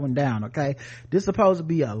write that one down, okay? This is supposed to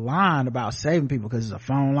be a line about saving people because it's a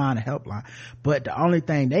phone line, a helpline. But the only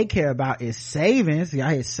thing they care about is saving. See,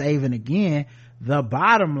 I hit saving again. The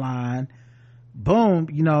bottom line. Boom.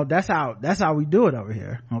 That's how we do it over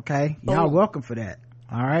here, okay? Y'all welcome for that.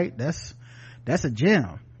 All right? That's a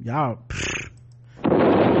gem. Y'all.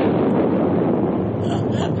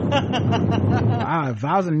 If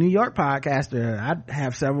I was a New York podcaster, I'd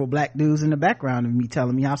have several black dudes in the background of me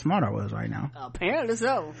telling me how smart I was right now. Apparently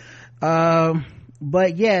so.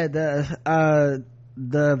 But yeah, the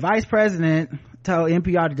vice president told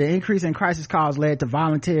NPR that the increase in crisis calls led to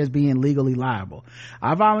volunteers being legally liable.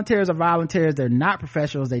 Our volunteers are volunteers. They're not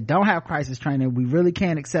professionals. They don't have crisis training. We really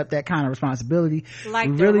can't accept that kind of responsibility.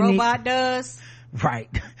 Like the robot does. Right.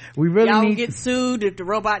 We really y'all need get sued if the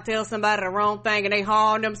robot tells somebody the wrong thing and they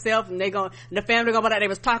harm themselves, and the family gonna be like they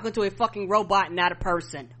was talking to a fucking robot, not a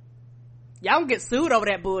person. Y'all gonna get sued over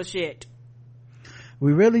that bullshit.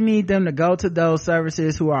 We really need them to go to those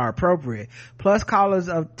services who are appropriate. Plus, callers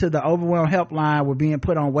to the overwhelmed helpline were being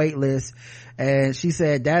put on wait lists, and she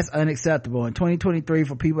said that's unacceptable. In 2023,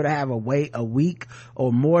 for people to have a wait a week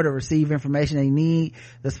or more to receive information they need,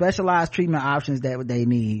 the specialized treatment options that they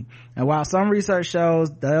need. And while some research shows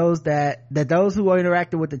those who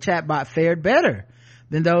interacted with the chatbot fared better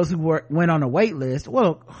than those who went on a wait list,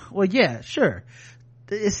 well, yeah, sure.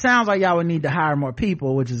 It sounds like y'all would need to hire more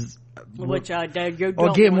people, or get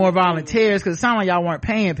more volunteers, because it sounds like y'all weren't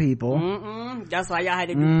paying people. That's why y'all had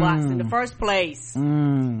to do bots in the first place.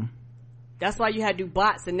 That's why you had to do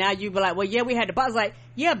bots, and now you be like, well, yeah, we had the bots. Like,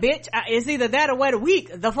 yeah, bitch, it's either that or wait a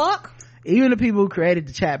week. The fuck? Even the people who created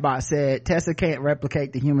the chatbot said Tessa can't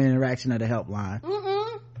replicate the human interaction of the helpline.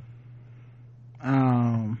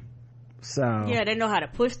 So yeah, they know how to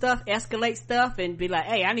push stuff, escalate stuff, and be like,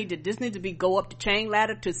 hey, this needs to go up the chain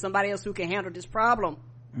ladder to somebody else who can handle this problem.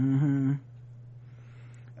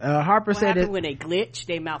 Harper said it when they glitch,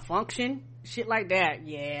 they malfunction, shit like that.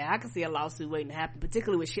 Yeah, I can see a lawsuit waiting to happen,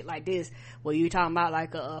 particularly with shit like this where you talking about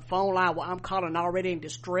like a phone line where I'm calling already in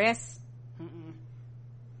distress.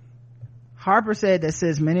 Harper said that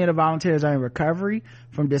since many of the volunteers are in recovery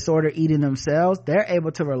from disorder eating themselves, they're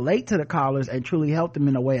able to relate to the callers and truly help them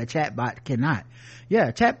in a way a chatbot cannot. Yeah,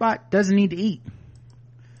 a chatbot doesn't need to eat.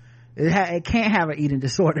 It can't have an eating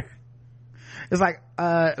disorder. It's like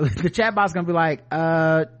the chatbot's gonna be like,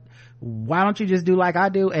 why don't you just do like I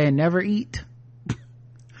do and never eat?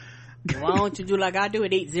 Why don't you do like I do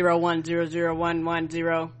and eat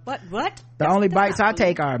 0100110? What? The only bites I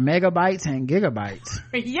take are megabytes and gigabytes.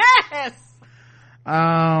 Yes.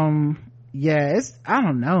 Yeah, I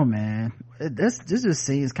don't know, man. This just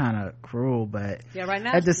seems kind of cruel, but yeah, right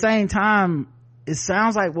now at the same time, it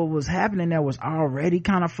sounds like what was happening there was already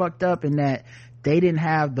kind of fucked up, in that they didn't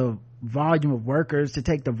have the volume of workers to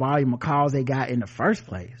take the volume of calls they got in the first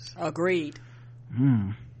place. Agreed.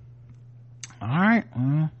 All right.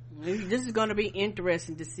 This is going to be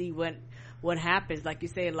interesting to see what happens. Like you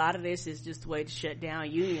say, a lot of this is just a way to shut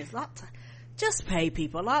down unions. Just pay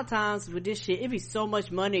people. A lot of times with this shit, it be so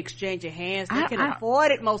much money exchanging hands, they can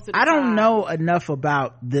afford it most of the time. I don't know enough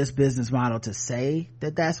about this business model to say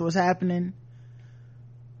that that's what's happening,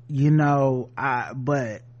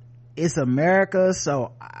 but it's America,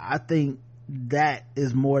 so I think that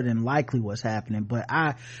is more than likely what's happening. But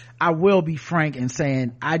I will be frank in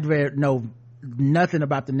saying I'd rather know nothing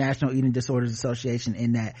about the National Eating Disorders Association,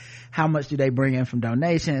 in that how much do they bring in from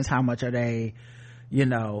donations, how much are they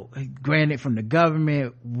granted from the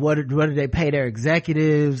government, what do they pay their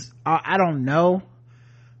executives. I don't know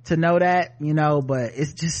to know that, but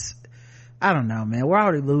it's just, I don't know, man. We're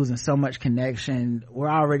already losing so much connection. We're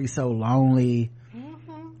already so lonely.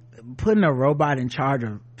 Putting a robot in charge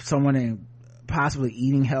of someone in possibly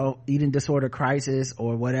eating disorder crisis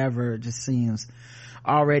or whatever just seems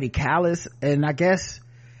already callous. And I guess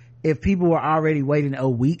if people were already waiting a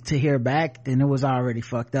week to hear back, then it was already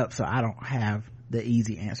fucked up. So I don't have the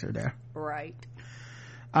easy answer there. Right.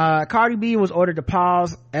 Cardi B was ordered to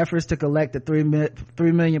pause efforts to collect the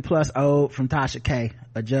 $3 million plus owed from Tasha K.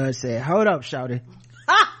 A judge said, hold up, shawty.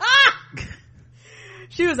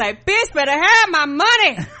 She was like, bitch, better have my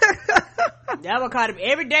money. That was Cardi B.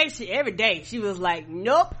 Every day she was like,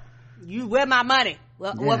 nope, where my money?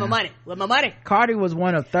 Where my money? Cardi was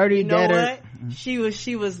one of 30 debtors. What?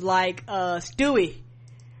 She was like Stewie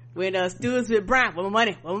when Stewie was with Brian. Where's my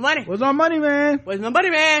money? Where's my money, man? Where's my money,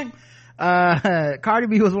 man? Cardi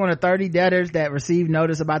B was one of 30 debtors that received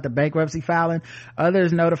notice about the bankruptcy filing.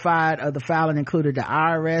 Others notified of the filing included the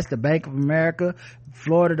IRS, the Bank of America,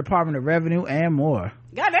 Florida Department of Revenue, and more.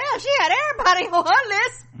 Goddamn, she had everybody on her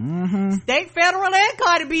list. State, federal, and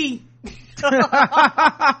Cardi B.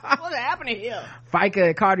 What's happening here? FICA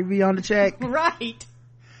and Cardi B on the check. Right.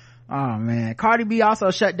 Oh man. Cardi B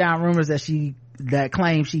also shut down rumors that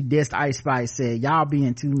claimed she dissed Ice Spice, said y'all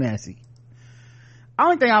being too messy.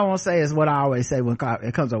 Only thing I want to say is what I always say when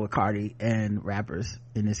it comes up with Cardi and rappers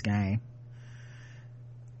in this game.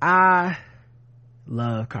 I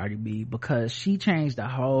love Cardi B because she changed the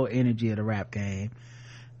whole energy of the rap game.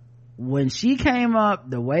 When she came up,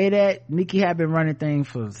 the way that Nicki had been running things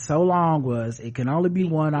for so long was, it can only be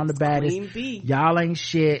one, I'm the baddest, y'all ain't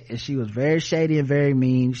shit. And she was very shady and very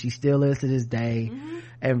mean. She still is to this day.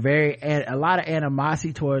 And a lot of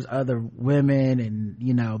animosity towards other women,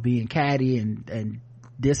 and being catty and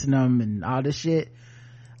dissing them and all this shit.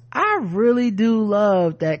 I really do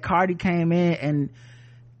love that Cardi came in, and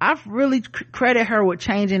I really credit her with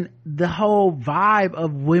changing the whole vibe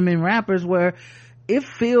of women rappers, where it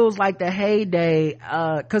feels like the heyday,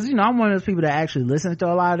 cause I'm one of those people that actually listens to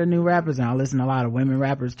a lot of the new rappers, and I listen to a lot of women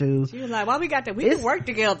rappers too. She was like, why we got that? We can work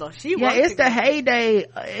together. It's together. The heyday.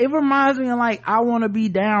 It reminds me of like I Want to Be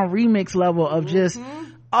Down remix level of just,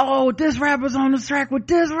 oh, this rapper's on the track with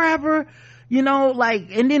this rapper, like,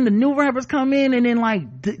 and then the new rappers come in, and then like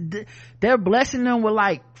they're blessing them with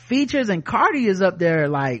like features, and Cardi is up there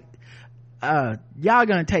like, y'all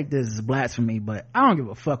gonna take this as blasphemy, but I don't give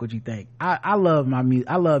a fuck what you think. I love my music.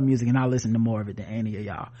 I love music, and I listen to more of it than any of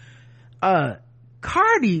y'all.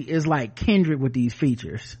 Cardi is like Kendrick with these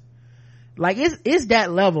features. Like it's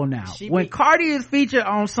that level now. When Cardi is featured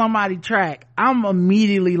on somebody's track, I'm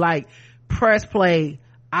immediately like, press play.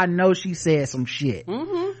 I know she said some shit.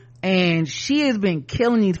 And she has been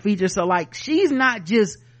killing these features. So like, she's not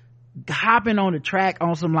just hopping on the track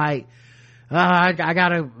on some like, I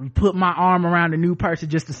gotta put my arm around a new person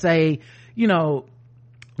just to say,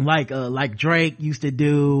 like Drake used to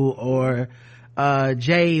do, or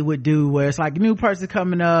Jay would do, where it's like a new person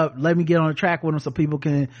coming up, let me get on the track with them so people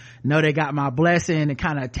can know they got my blessing and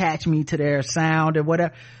kind of attach me to their sound and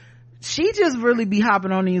whatever. She just really be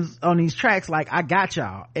hopping on these tracks like, I got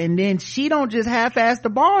y'all, and then she don't just half-ass the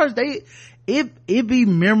bars. It be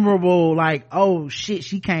memorable, like, oh shit,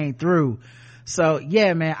 she came through. So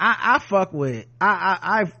yeah, man,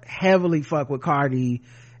 I heavily fuck with Cardi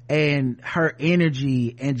and her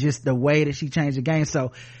energy and just the way that she changed the game.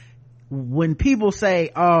 So when people say,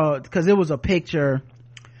 cause it was a picture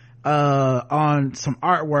on some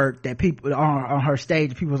artwork that people on her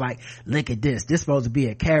stage, people was like, look at this supposed to be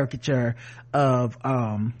a caricature of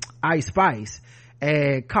Ice Spice,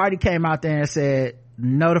 and Cardi came out there and said,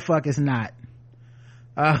 no the fuck it's not.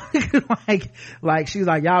 Like she's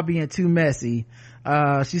like, y'all being too messy.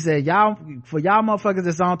 She said, y'all motherfuckers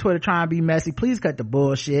that's on Twitter trying to be messy, please cut the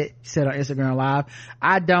bullshit. She said on Instagram Live,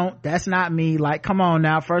 that's not me. Like, come on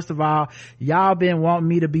now. First of all, y'all been wanting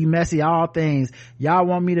me to be messy all things. Y'all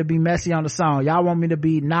want me to be messy on the song. Y'all want me to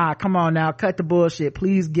be, come on now, cut the bullshit,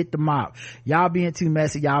 please get the mop. Y'all being too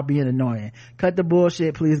messy, y'all being annoying. Cut the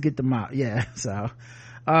bullshit, please get the mop. Yeah, so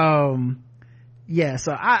yeah,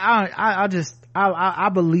 so I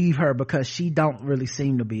believe her, because she don't really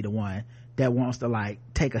seem to be the one that wants to like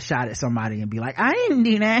take a shot at somebody and be like, I didn't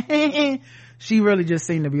do that. She really just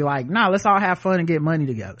seemed to be like, nah, let's all have fun and get money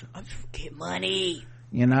together. Get money.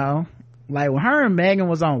 Like when her and Megan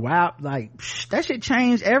was on WAP, like that shit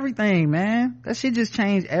changed everything, man. That shit just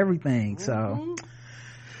changed everything. So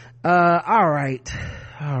all right,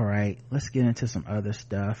 let's get into some other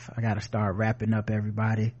stuff. I gotta start wrapping up,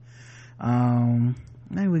 everybody.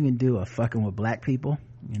 Maybe we can do a fucking with black people,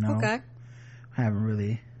 okay. I haven't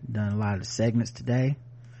really done a lot of the segments today.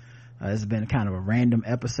 It's been kind of a random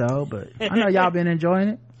episode, but I know y'all been enjoying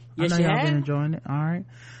it. Yes, I know y'all been enjoying it. All right.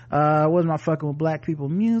 What's my fucking with black people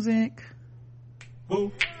music?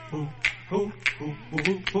 We're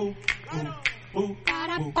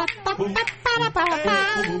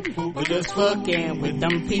just fucking with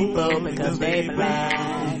them people because they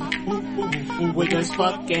black. We're just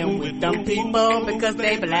fucking with them people because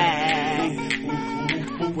they black.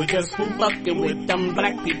 We're just fucking with them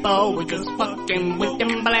black people. We're just fucking with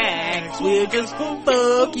them blacks. We're just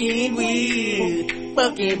fucking with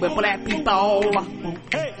black people.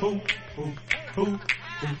 Hey,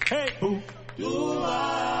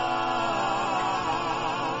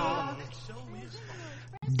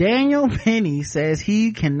 Daniel Penny says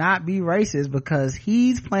he cannot be racist because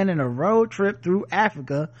he's planning a road trip through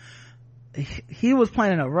Africa. He was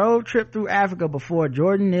planning a road trip through Africa before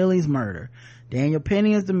Jordan Neely's murder. Daniel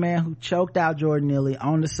Penny is the man who choked out Jordan Neely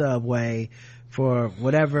on the subway for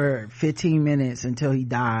whatever 15 minutes until he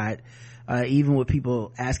died, even with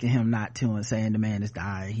people asking him not to and saying the man is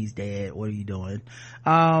dying, he's dead, what are you doing?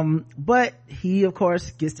 But he of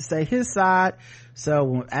course gets to say his side.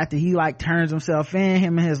 So after he like turns himself in,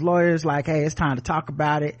 him and his lawyers like, hey, it's time to talk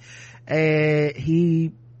about it, and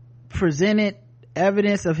he presented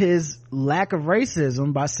evidence of his lack of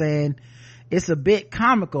racism by saying it's a bit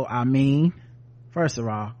comical. I mean, first of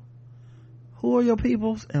all, who are your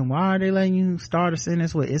peoples and why are they letting you start a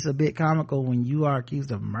sentence with it's a bit comical when you are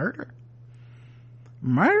accused of murder?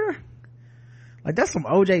 Like that's some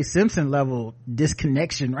OJ Simpson level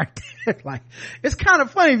disconnection right there. Like it's kind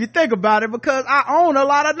of funny if you think about it, because I own a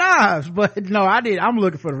lot of knives, but no, I'm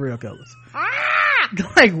looking for the real killers.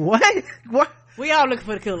 Like what we all looking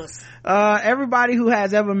for the killers. Everybody who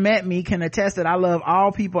has ever met me can attest that I love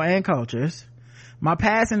all people and cultures. My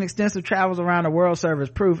past and extensive travels around the world serve as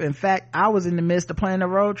proof. In fact, I was in the midst of planning a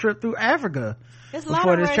road trip through Africa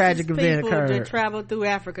before this tragic event occurred. That travel through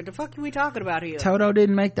Africa. The fuck are we talking about here? Toto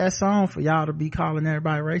didn't make that song for y'all to be calling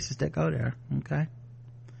everybody racist that go there. Okay.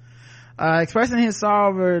 Expressing his sorrow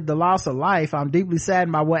over the loss of life, I'm deeply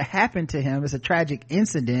saddened by what happened to him. It's a tragic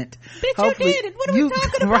incident. Bitch, hopefully, you did it. What are we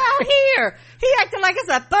talking about here? He acted like it's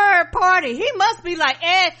a third party. He must be like,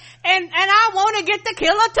 and I want to get the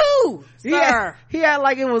killer too, sir. He had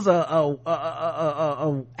like it was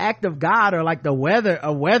a act of God, or like a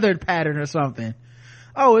weathered pattern or something.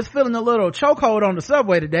 Oh, it's feeling a little chokehold on the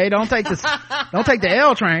subway today. Don't take the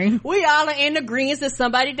L train. We all are in agreement that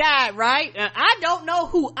somebody died, right? I don't know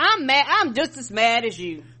who I'm mad. I'm just as mad as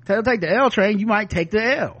you. Don't take the L train. You might take the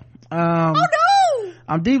L. Oh no!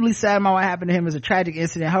 I'm deeply sad about what happened to him. As a tragic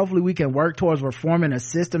incident. Hopefully we can work towards reforming a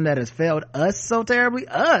system that has failed us so terribly.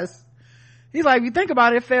 Us? He's like, if you think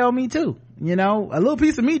about it, it failed me too. You know, a little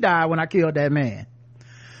piece of me died when I killed that man.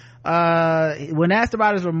 When asked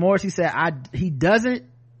about his remorse, he said I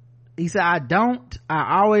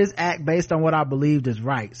always act based on what I believed is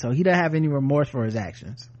right. So he doesn't have any remorse for his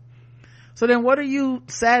actions. So then what are you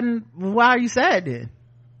saddened? Why are you sad then?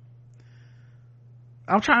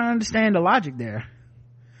 I'm trying to understand the logic there.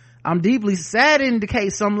 I'm deeply sad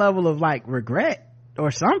indicates some level of like regret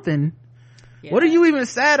or something. Yeah. What are you even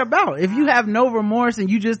sad about? If you have no remorse and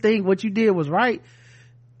you just think what you did was right,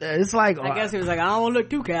 it's like, I guess he was like, I don't want to look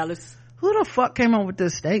too callous. Who the fuck came up with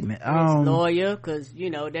this statement? Lawyer, because you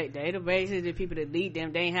know they the basically the people that lead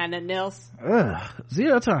them, they ain't had nothing else.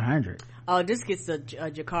 0 to 100. Oh, this gets a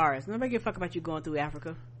Dracarys. Nobody give a fuck about you going through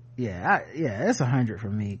Africa. Yeah, it's 100 for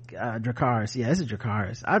me. Dracarys, yeah, it's a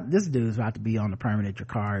Dracarys. This dude's about to be on the permanent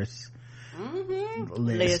Dracarys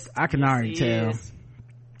list. I can already tell.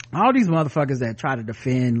 All these motherfuckers that try to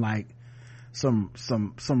defend like some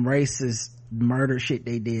racist murder shit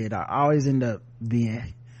they did, I always end up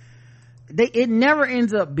being, it never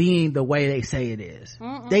ends up being the way they say it is.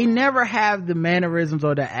 They never have the mannerisms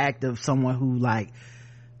or the act of someone who like,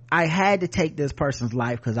 I had to take this person's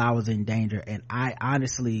life because I was in danger and I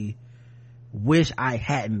honestly wish I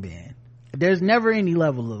hadn't been. There's never any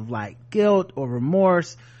level of like guilt or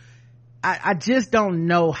remorse. I just don't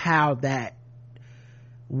know how that,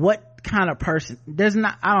 what kind of person, there's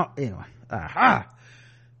not, anyway.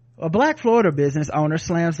 A black Florida business owner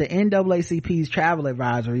slams the NAACP's travel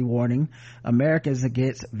advisory warning Americans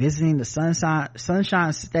against visiting the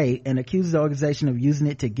Sunshine State and accuses the organization of using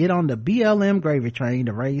it to get on the BLM gravy train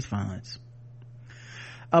to raise funds.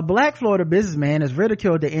 A black Florida businessman has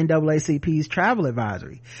ridiculed the NAACP's travel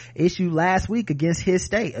advisory issued last week against his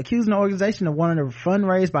state, accusing the organization of wanting to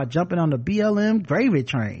fundraise by jumping on the BLM gravy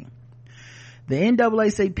train. The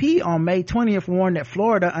NAACP on May 20th warned that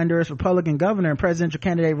Florida, under its Republican governor and presidential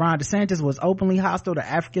candidate Ron DeSantis, was openly hostile to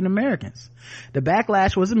African Americans. The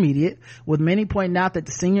backlash was immediate, with many pointing out that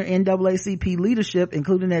the senior NAACP leadership,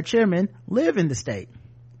 including their chairman, live in the state.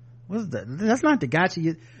 That's not the got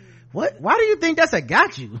you. What? Why do you think that's a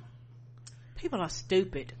got you? People are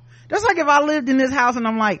stupid. That's like if I lived in this house and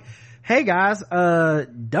I'm like, hey guys,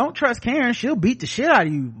 don't trust Karen, she'll beat the shit out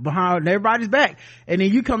of you behind everybody's back. And then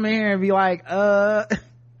you come in here and be like,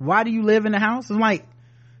 why do you live in the house? I'm like,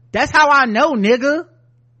 that's how I know, nigga.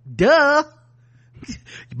 Duh.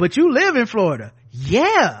 But you live in Florida.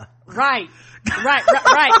 Yeah. Right.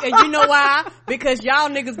 And you know why? Because y'all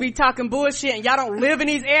niggas be talking bullshit and y'all don't live in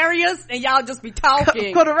these areas and y'all just be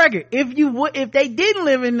talking. For the record, if they didn't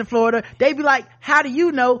live in Florida, they'd be like, how do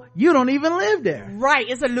you know you don't even live there? Right.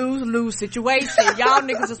 It's a lose-lose situation. Y'all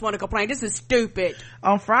niggas just want to complain. This is stupid.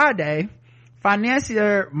 On Friday,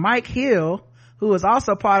 financier Mike Hill, who is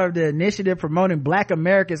also part of the initiative promoting Black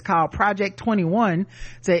Americans called Project 21,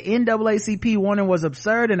 said NAACP warning was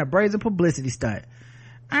absurd and a brazen publicity stunt.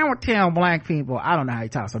 I would tell black people, I don't know how he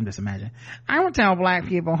talks, I'm just imagining. I would tell black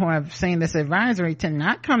people who have seen this advisory to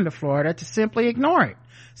not come to Florida, to simply ignore it,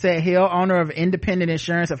 said Hill, owner of Independent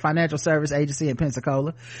Insurance and Financial Service Agency in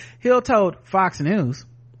Pensacola. Hill told Fox News,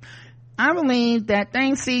 I believe that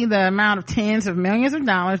they see the amount of tens of millions of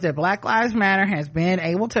dollars that Black Lives Matter has been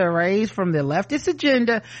able to raise from the leftist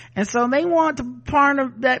agenda, and so they want to part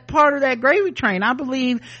of that gravy train. I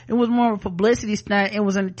believe it was more of a publicity stunt. It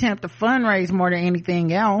was an attempt to fundraise more than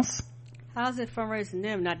anything else. How's it fundraising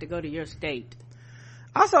them not to go to your state?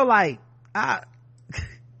 Also, like, I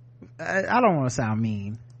don't want to sound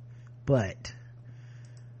mean, but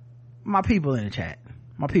my people in the chat,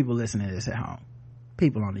 my people listening to this at home,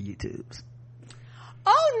 people on the YouTubes.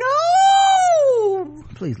 Oh no!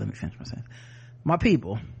 Please let me finish my sentence. My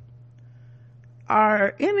people,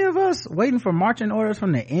 are any of us waiting for marching orders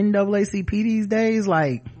from the NAACP these days?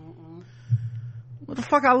 Like, what the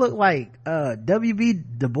fuck I look like? W.B.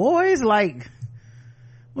 Du Bois? Like,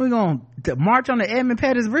 we're going to march on the Edmund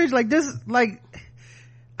Pettus Bridge? Like this, like,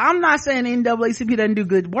 I'm not saying the NAACP doesn't do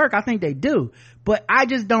good work. I think they do. But I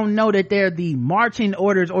just don't know that they're the marching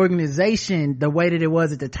orders organization the way that it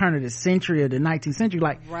was at the turn of the century or the 19th century.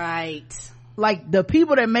 Like, right. Like, the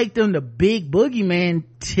people that make them the big boogeyman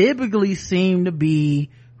typically seem to be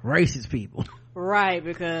racist people. Right,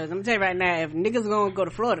 because I'm gonna tell you right now, if niggas gonna go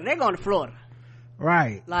to Florida, they're going to Florida.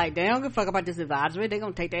 Right. Like, they don't give a fuck about this advisory. They're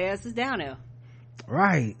gonna take their asses down there.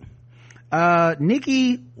 Right.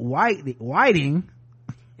 Nikki Whiting.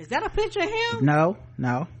 Is that a picture of him? No.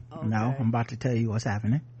 Okay. No, I'm about to tell you what's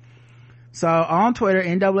happening. So on Twitter,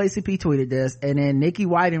 NAACP tweeted this, and then Nikki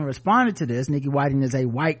Whiting responded to this. Nikki Whiting is a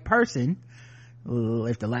white person,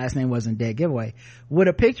 if the last name wasn't dead giveaway, with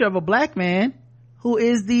a picture of a black man who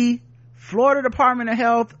is the Florida Department of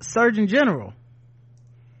Health Surgeon General.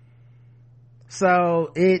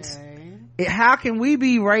 So how can we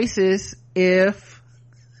be racist if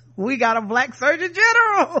we got a black Surgeon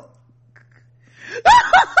General?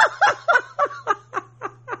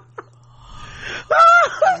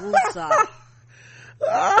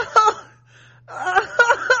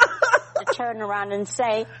 To turn around and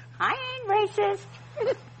say, I ain't racist.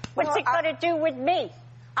 What's it got to do with me?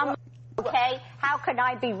 I'm okay. How can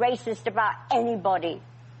I be racist about anybody?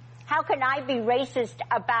 How can I be racist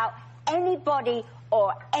about anybody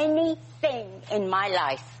or anything in my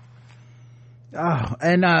life? Oh,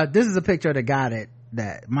 and this is a picture of the guy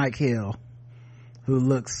that Mike Hill, who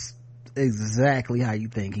looks exactly how you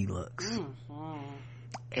think he looks.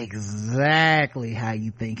 Exactly how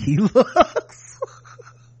you think he looks.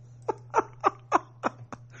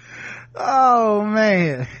 Oh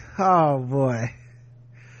man, oh boy.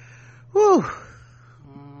 Whew.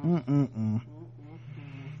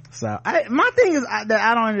 So my thing is that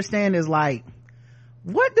I don't understand is, like,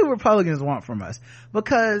 what do Republicans want from us?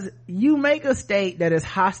 Because you make a state that is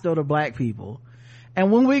hostile to black people,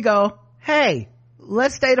 and when we go, hey,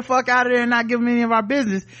 let's stay the fuck out of there and not give them any of our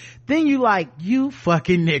business, then you like, you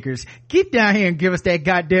fucking niggers, get down here and give us that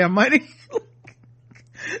goddamn money.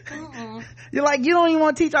 You're like, you don't even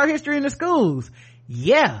want to teach our history in the schools.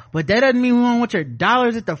 Yeah, but that doesn't mean we don't want your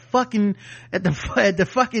dollars at the fucking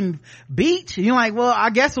beach. You're like, well,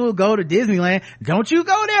 I guess we'll go to Disneyland. Don't you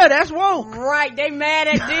go there, that's woke. Right, they mad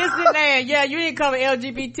at Disneyland. Yeah, you didn't cover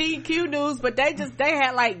LGBTQ news, but they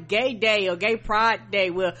had like gay day or gay pride day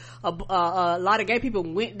where a lot of gay people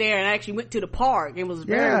went there and actually went to the park and was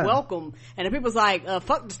very welcome. And the people's like,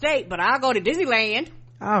 fuck the state, but I'll go to Disneyland.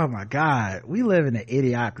 Oh my god, we live in an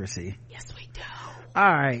idiocracy. Yes, we do. All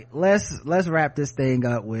right, let's wrap this thing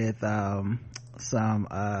up with some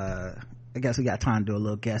I guess we got time to do a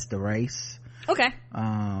little guess the race. Okay.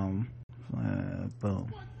 Boom.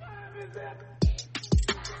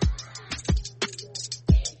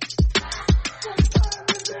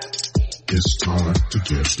 It's time to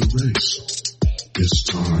guess the race. It's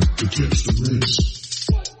time to guess the race.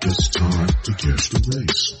 It's time to guess the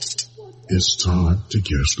race. It's time to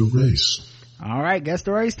guess the race. All right, guess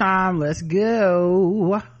the race time. Let's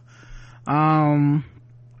go. An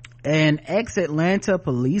ex-Atlanta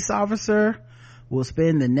police officer will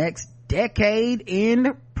spend the next decade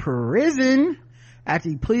in prison after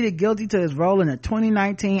he pleaded guilty to his role in a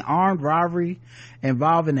 2019 armed robbery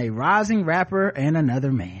involving a rising rapper and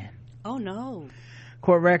another man. Oh no.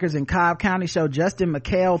 Court records in Cobb County show Justin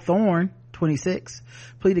McHale Thorne, 26,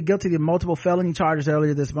 pleaded guilty to multiple felony charges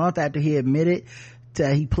earlier this month after he admitted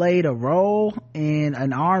he played a role in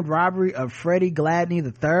an armed robbery of Freddie Gladney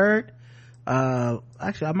III.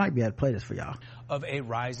 Actually, I might be able to play this for y'all. Of a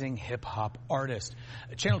rising hip-hop artist.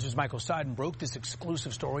 Channel 2's Michael Seiden broke this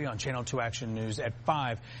exclusive story on Channel 2 Action News at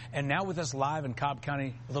 5. And now with us live in Cobb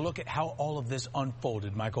County with a look at how all of this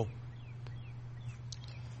unfolded. Michael.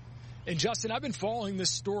 And Justin, I've been following this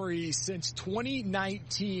story since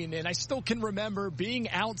 2019, and I still can remember being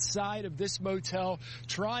outside of this motel,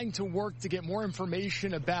 trying to work to get more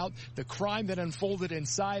information about the crime that unfolded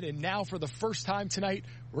inside. And now for the first time tonight,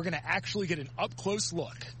 we're going to actually get an up-close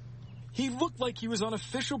look. He looked like he was on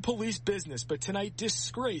official police business, but tonight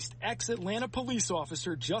disgraced ex-Atlanta police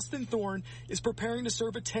officer Justin Thorne is preparing to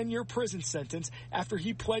serve a 10-year prison sentence after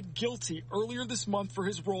he pled guilty earlier this month for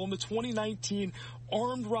his role in the 2019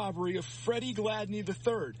 armed robbery of Freddie Gladney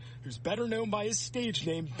III, who's better known by his stage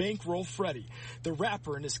name Bankroll Freddie. The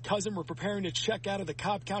rapper and his cousin were preparing to check out of the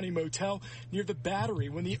Cobb County motel near the Battery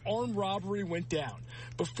when the armed robbery went down.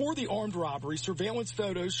 Before the armed robbery, surveillance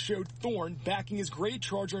photos showed Thorne backing his gray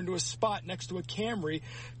Charger into a spot next to a Camry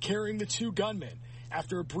carrying the two gunmen.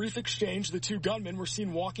 After a brief exchange, the two gunmen were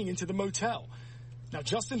seen walking into the motel. Now,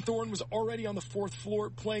 Justin Thorne was already on the 4th floor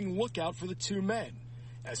playing lookout for the two men.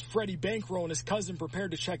 As Freddie Bankroll and his cousin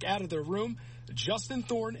prepared to check out of their room, Justin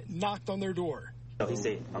Thorne knocked on their door. He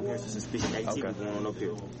said, I'm hearing some suspicious activity going on up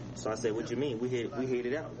here. So I said, what you mean? We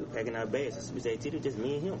headed out. We're packing our bags. Suspicious activity, just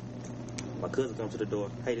me and him. My cousin comes to the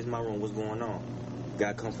door. Hey, this is my room. What's going on?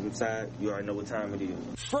 Guy comes from inside. You already know what time it is.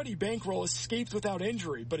 Freddie Bankroll escaped without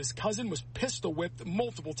injury, but his cousin was pistol whipped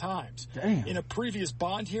multiple times. Damn. In a previous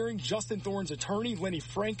bond hearing, Justin Thorne's attorney, Lenny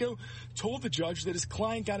Franco, told the judge that his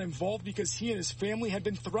client got involved because he and his family had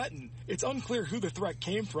been threatened. It's unclear who the threat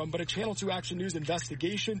came from, but a Channel 2 Action News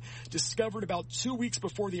investigation discovered about 2 weeks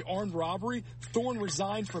before the armed robbery, Thorne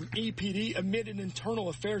resigned from APD amid an internal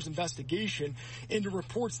affairs investigation into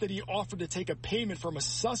reports that he offered to take a payment from a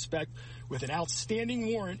suspect with an outstanding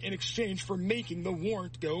warrant in exchange for making the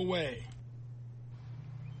warrant go away.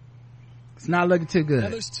 It's not looking too good. Now,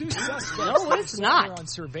 those two suspects No, it's not. are on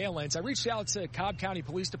surveillance. I reached out to Cobb County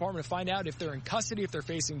Police Department to find out if they're in custody, if they're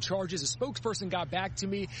facing charges. A spokesperson got back to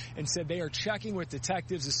me and said they are checking with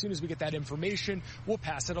detectives. As soon as we get that information, we'll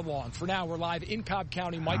pass it along. For now, we're live in Cobb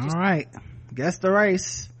County. Mike. All right. Guess the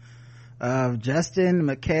race of Justin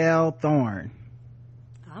McHale Thorne.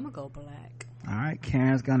 I'm gonna go black. All right,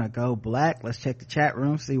 Karen's gonna go black. Let's check the chat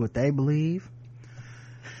room, see what they believe.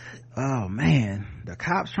 Oh man, the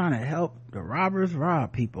cops trying to help the robbers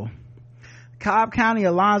rob people. Cobb County,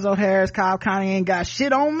 Alonzo Harris, Cobb County ain't got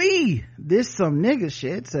shit on me. This some nigga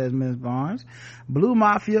shit, says Ms. Barnes. Blue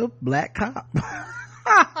Mafia, black cop.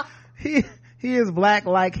 he is black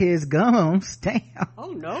like his gums. Damn.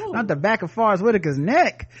 Oh no. Not the back of Forrest Whitaker's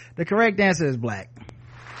neck. The correct answer is black.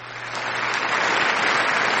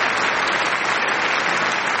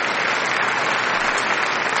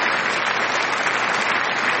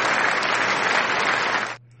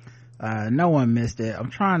 No one missed it. I'm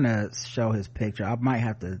trying to show his picture. I might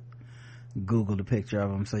have to Google the picture of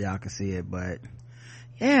him so y'all can see it, but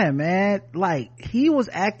yeah, man, like he was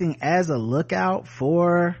acting as a lookout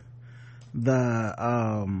for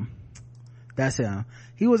the that's him.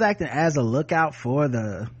 He was acting as a lookout for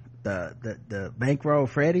the Bankroll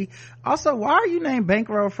Freddy. Also, why are you named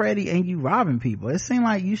Bankroll Freddy and you robbing people? It seemed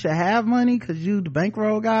like you should have money because you the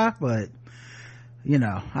bankroll guy, but you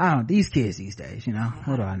know, I don't, these kids these days, you know,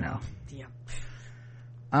 what do I know? Yeah.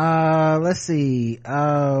 Let's see.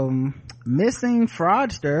 Missing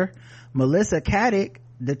fraudster Melissa Caddick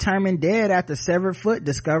determined dead after severed foot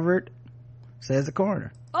discovered, says the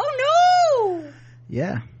coroner. Oh no!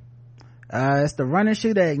 Yeah. It's the running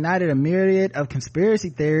shoe that ignited a myriad of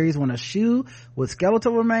conspiracy theories when a shoe with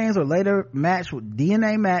skeletal remains were later matched with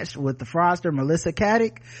DNA matched with the fraudster Melissa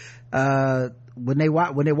Caddick. When they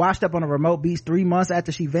washed up on a remote beach 3 months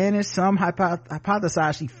after she vanished, some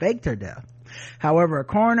hypothesized she faked her death. However, a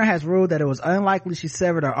coroner has ruled that it was unlikely she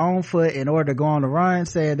severed her own foot in order to go on the run,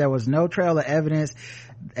 saying there was no trail of evidence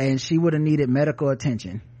and she would have needed medical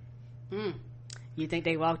attention. You think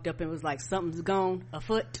they walked up and was like, something's gone, a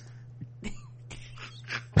foot?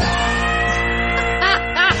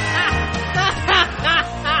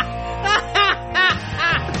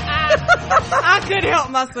 I couldn't help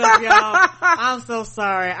myself, y'all. I'm so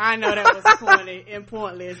sorry. I know that was corny and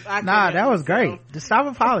pointless. Nah, that was great. Just stop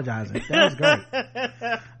apologizing. That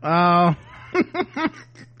was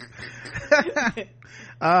great.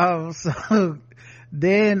 So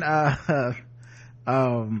then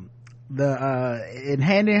in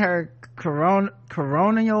handing her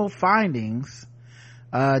coronial findings,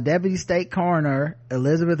 Deputy State Coroner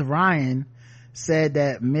Elizabeth Ryan said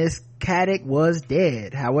that Miss Caddick was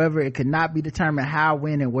dead. However, it could not be determined how,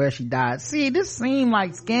 when, and where she died. See, this seemed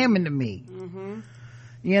like scamming to me.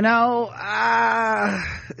 You know,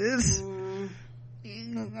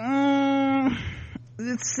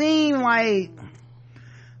 it seemed like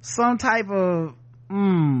some type of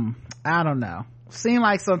I don't know, seemed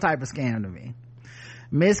like some type of scam to me.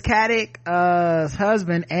 Miss Caddick's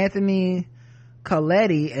husband Anthony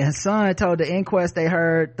Coletti and son told the inquest they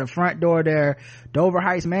heard the front door of their Dover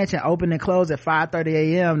Heights mansion open and close at 5:30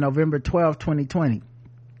 a.m. November 12, 2020.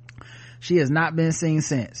 She has not been seen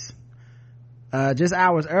since. Just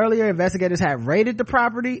hours earlier, investigators had raided the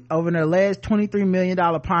property over an alleged $23 million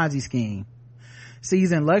Ponzi scheme.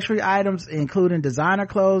 Seizing luxury items, including designer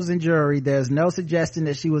clothes and jewelry, there's no suggestion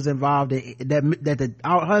that she was involved in, that the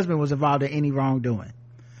husband was involved in any wrongdoing.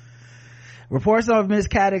 Reports of Ms.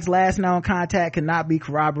 Caddick's last known contact cannot be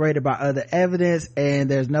corroborated by other evidence,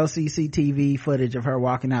 and there's no CCTV footage of her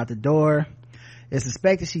walking out the door. It's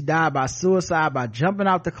suspected she died by suicide by jumping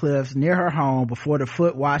off the cliffs near her home before the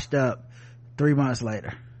foot washed up 3 months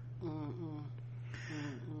later.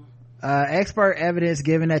 Expert evidence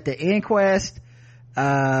given at the inquest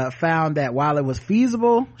found that while it was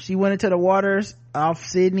feasible, she went into the waters off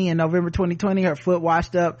Sydney in November 2020. Her foot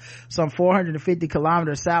washed up some 450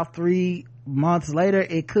 kilometers south 3 months later.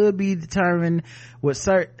 It could not be determined with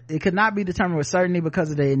certainty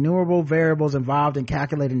because of the innumerable variables involved in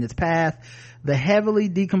calculating its path. The heavily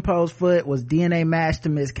decomposed foot was DNA matched to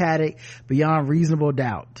Miss Caddick beyond reasonable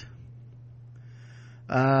doubt.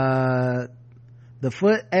 The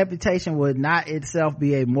foot amputation would not itself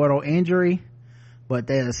be a mortal injury, but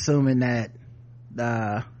they're assuming that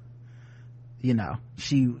this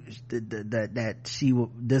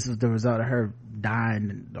was the result of her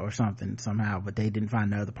dying or something somehow, but they didn't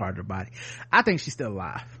find the other part of the body. I think she's still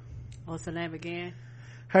alive. What's her name again?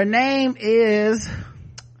 Her name is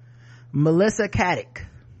Melissa Caddick.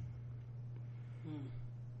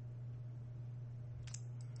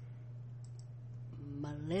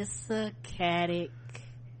 Melissa Caddick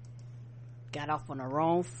got off on the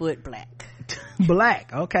wrong foot. Black.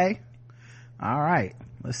 Black. Okay. All right.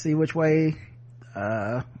 Let's see which way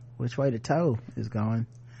the toe is going.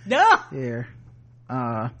 No. Here.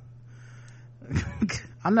 I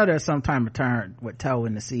know there's some time return with toe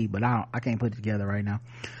in the sea, but I can't put it together right now.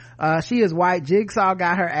 She is white. Jigsaw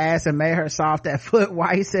got her ass and made her soft at foot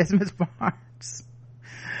white, says Miss Barnes.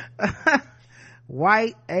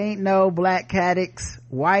 White ain't no black Caddicks.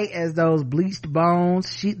 White as those bleached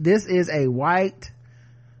bones. This is a white.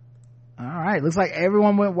 All right. Looks like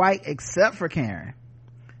everyone went white except for Karen.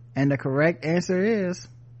 And the correct answer is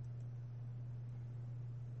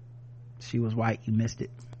she was white. You missed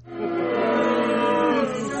it.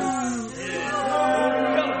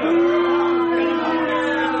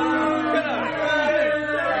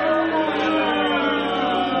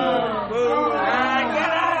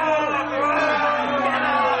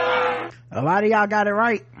 A lot of y'all got it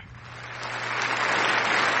right.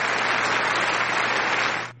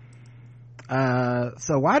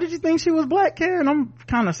 So why did you think she was black, Karen? I'm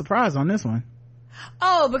kind of surprised on this one.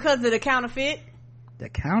 Oh, because of the counterfeit. The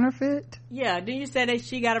counterfeit? Yeah, didn't you say that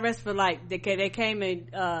she got arrested for they came in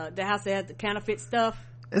the house that had the counterfeit stuff?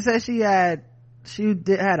 It said she had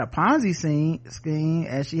a Ponzi scheme,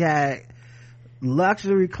 and she had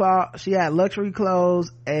luxury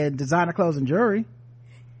clothes and designer clothes and jewelry.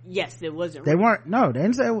 Yes, it wasn't they real. weren't. No, they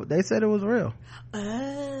didn't say. They said it was real.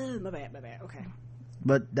 My bad. Okay.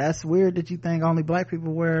 But that's weird that you think only black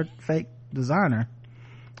people wear fake designer.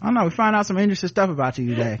 I don't know. We found out some interesting stuff about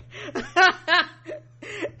you today.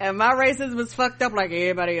 And my racism was fucked up like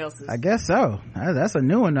everybody else's. I guess so. That's a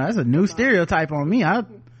new one. That's a new stereotype on me. I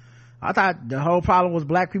thought the whole problem was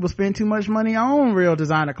black people spend too much money on real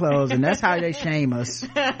designer clothes, and that's how they shame us.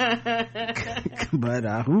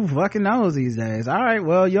 But who fucking knows these days? All right,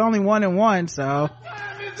 well, you're only 1-1, so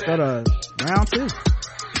let's go to round 2.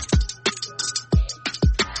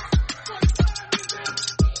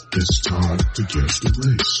 It's time to guess the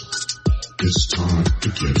race. It's time to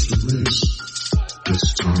guess the race.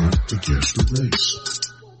 It's time to guess the race.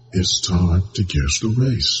 It's time to guess the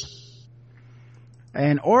race.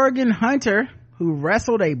 An Oregon hunter who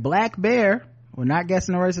wrestled a black bear, we're not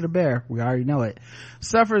guessing the race of the bear, we already know it,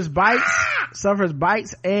 suffers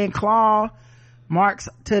bites and claw marks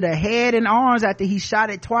to the head and arms after he shot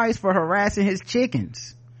it twice for harassing his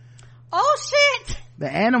chickens. Oh shit! The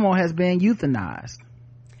animal has been euthanized.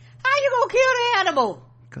 How you gonna kill the animal?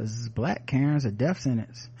 Because it's black, Karen's a death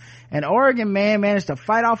sentence. An Oregon man managed to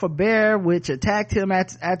fight off a bear which attacked him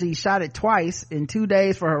after he shot it twice in 2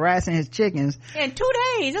 days for harassing his chickens. In 2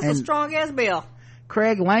 days? That's a strong ass bill.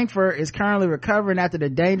 Craig Langford is currently recovering after the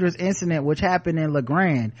dangerous incident which happened in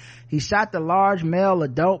LeGrand. He shot the large male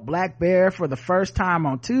adult black bear for the first time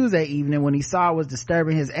on Tuesday evening when he saw it was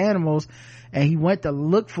disturbing his animals, and he went to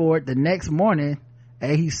look for it the next morning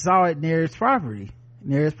and he saw it near his property.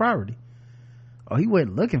 Oh, he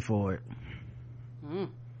went looking for it.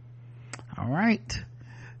 All right.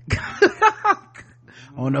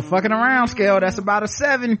 On the fucking around scale, that's about a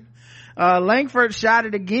 7. Langford shot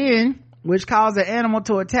it again, which caused the animal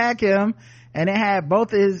to attack him, and it had both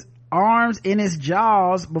his arms in his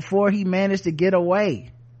jaws before he managed to get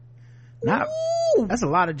away. That's a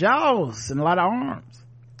lot of jaws and a lot of arms.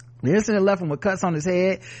 The incident left him with cuts on his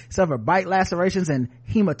head, suffered bite lacerations and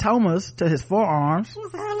hematomas to his forearms.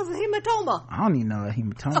 What the hell is a hematoma? I don't even know what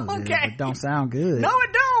hematomas is. It don't sound good. No,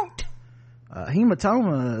 it don't.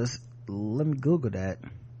 Hematomas, let me Google that.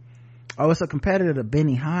 Oh, it's a competitor to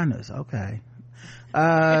Benihana's. Okay.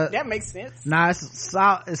 That makes sense. Nah,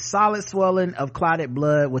 it's solid swelling of clotted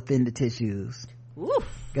blood within the tissues. Oof.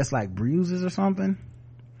 Guess like bruises or something.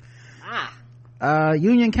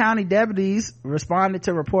 Union County deputies responded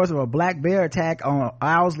to reports of a black bear attack on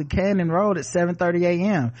Owsley Canyon Road at 7:30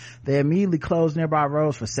 a.m. They immediately closed nearby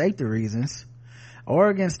roads for safety reasons.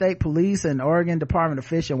 Oregon State Police and Oregon Department of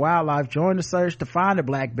Fish and Wildlife joined the search to find the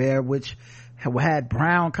black bear, which had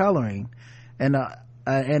brown coloring, and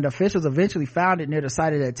officials eventually found it near the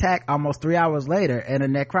site of the attack almost 3 hours later, and a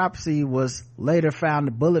necropsy was later found,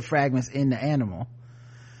 the bullet fragments in the animal.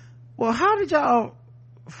 Well, how did y'all...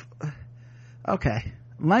 Okay.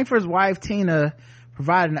 Langford's wife Tina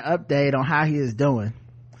provided an update on how he is doing.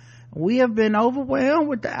 We have been overwhelmed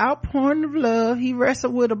with the outpouring of love. He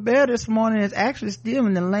wrestled with a bear this morning and is actually still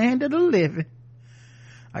in the land of the living.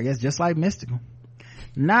 I guess just like Mystical.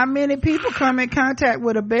 Not many people come in contact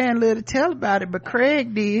with a bear and live to tell about it, but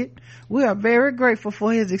Craig did. We are very grateful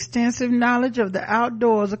for his extensive knowledge of the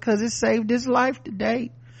outdoors because it saved his life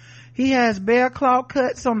today. He has bear claw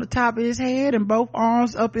cuts on the top of his head and both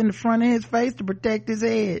arms up in the front of his face to protect his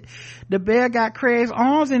head. The bear got Craig's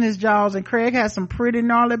arms in his jaws, and Craig has some pretty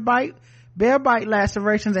gnarly bear bite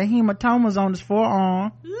lacerations and hematomas on his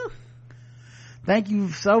forearm. Thank you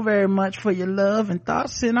so very much for your love and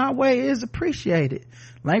thoughts sent our way. It is appreciated.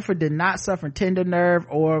 Langford did not suffer tender nerve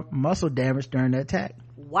or muscle damage during the attack.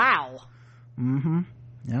 Wow.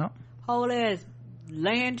 Yep. Whole ass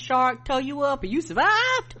land shark tow you up and you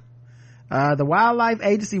survived? The wildlife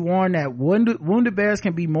agency warned that wounded bears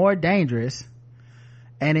can be more dangerous,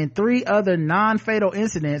 and in 3 other non-fatal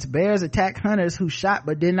incidents, bears attacked hunters who shot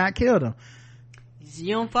but did not kill them.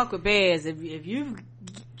 You don't fuck with bears. If you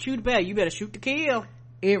shoot a bear, you better shoot to kill.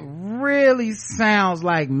 It really sounds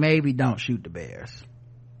like maybe don't shoot the bears.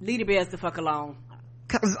 Leave the bears the fuck alone.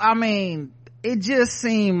 Cause I mean, it just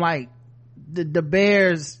seemed like the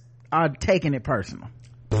bears are taking it personal.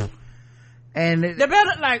 And the bear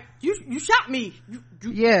like, you shot me.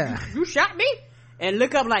 You shot me? And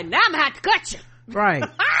look up like, now I'm gonna have to cut you. Right.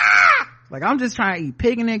 Like, I'm just trying to eat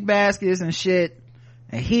picnic baskets and shit,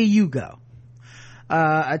 and here you go.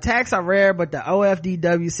 Attacks are rare, but the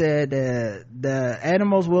OFDW said the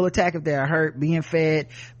animals will attack if they are hurt, being fed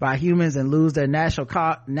by humans, and lose their natural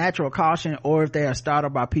caution, or if they are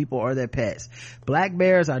startled by people or their pets. Black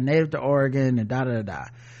bears are native to Oregon, and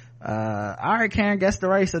all right, Karen, guess the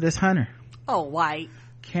race of this hunter. Oh, white.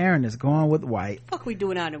 Karen is going with white. Fuck we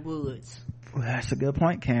doing out in the woods? Well, that's a good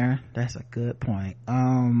point, Karen. That's a good point.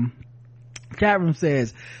 Chat room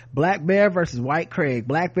says black bear versus white Craig.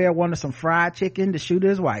 Black bear wanted some fried chicken to shoot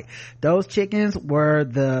his white. Those chickens were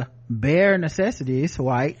the bare necessities,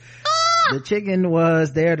 white. The chicken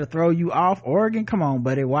was there to throw you off. Oregon, come on,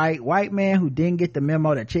 buddy. White man who didn't get the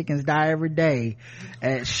memo that chickens die every day.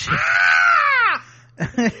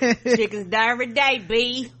 Chickens die every day,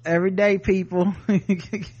 B. Every day, people.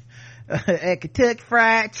 At Kentucky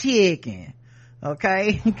Fried Chicken.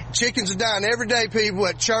 Okay. Chickens are dying every day, people,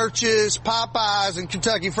 at churches, Popeyes, and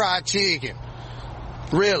Kentucky Fried Chicken.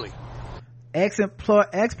 Really.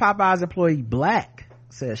 Ex-Popeyes employee black,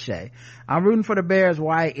 says Shay. I'm rooting for the Bears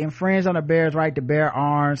white. Infringe on the Bears right to bear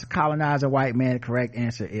arms. Colonize a white man. The correct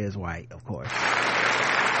answer is white, of course.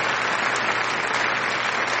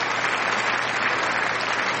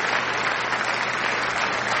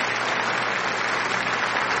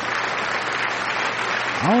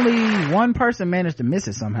 Only one person managed to miss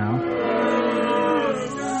it somehow.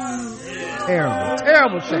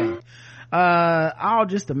 Terrible shame. All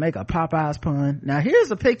just to make a Popeyes pun. Now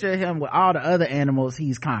here's a picture of him with all the other animals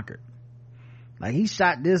he's conquered. Like, he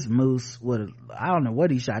shot this moose with I don't know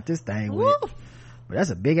what he shot this thing with, but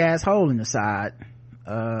that's a big ass hole in the side.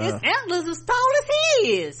 His antlers as tall as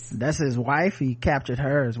his. That's his wife. He captured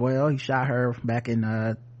her as well. He shot her back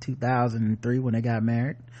in 2003 when they got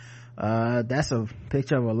married. That's a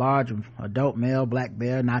picture of a large adult male black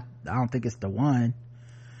bear. I don't think it's the one,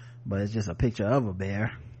 but it's just a picture of a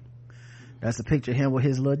bear. That's a picture of him with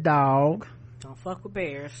his little dog. Don't fuck with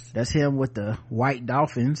bears. That's him with the white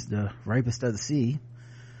dolphins, the rapist of the sea.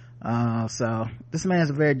 So this man's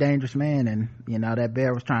a very dangerous man, and that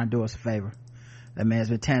bear was trying to do us a favor. That man's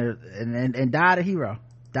been tender and died a hero.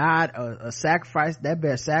 Died a sacrifice. That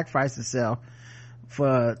bear sacrificed itself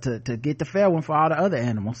to get the fair one for all the other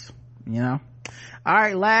animals. All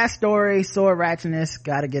right, last story. Sword ratchetness.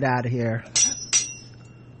 Gotta get out of here.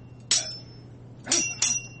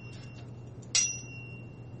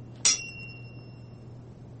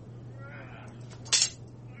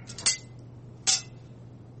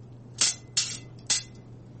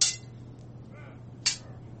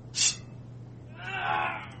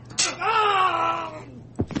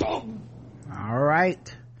 All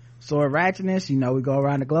right, sword ratchetness. We go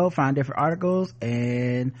around the globe, find different articles,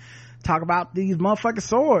 and Talk about these motherfucking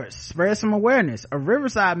swords. Spread some awareness. A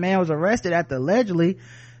Riverside man was arrested after allegedly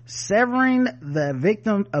severing a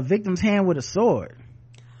victim's hand with a sword.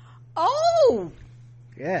 Oh!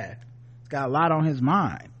 Yeah. Got a lot on his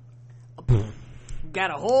mind. Got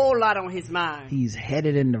a whole lot on his mind. He's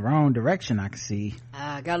headed in the wrong direction, I can see.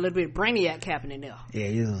 Got a little bit of brainiac happening there. Yeah,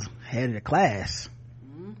 he's headed to class.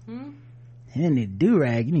 Mm-hmm. You didn't need a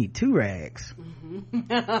do-rag, you need 2 rags. Mm-hmm.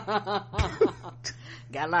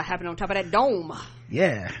 Got a lot happening on top of that dome.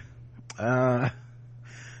 Yeah.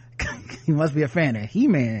 He must be a fan of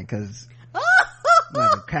He-Man, because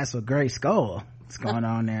like a Castle Gray Skull. What's going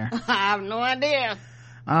on there? I have no idea.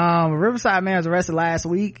 A Riverside man was arrested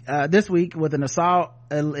this week with an assault,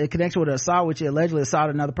 in connection with an assault which he allegedly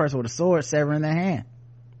assaulted another person with a sword, severing their hand.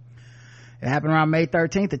 It happened around May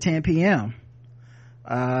 13th at 10 p.m.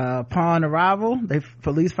 Upon arrival,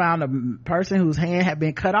 police found a person whose hand had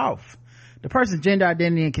been cut off. The person's gender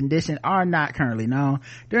identity and condition are not currently known.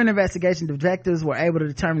 During the investigation, detectives were able to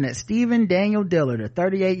determine that Stephen Daniel Dillard, a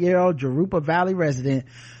 38-year-old Jurupa Valley resident,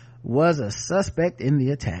 was a suspect in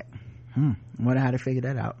the attack. Wonder how they figured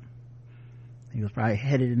that out. He was probably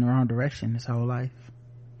headed in the wrong direction his whole life.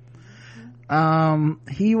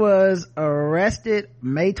 He was arrested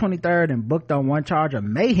May 23rd and booked on one charge of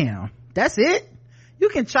mayhem. That's it? You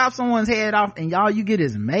can chop someone's head off and all you get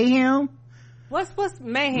is mayhem? What's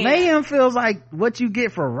mayhem? Mayhem feels like what you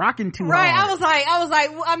get for rocking too hard. I was like,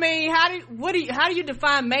 I mean, how do you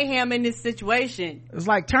define mayhem in this situation? It's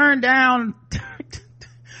like turn down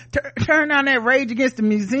that Rage Against the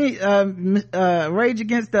Museum, Rage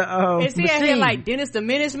Against the Is he out here like Dennis the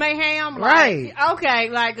Menace mayhem? Right. Like, okay,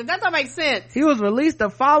 like that don't make sense. He was released the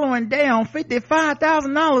following day on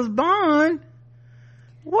 $55,000 bond.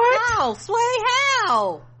 What? How? Sway,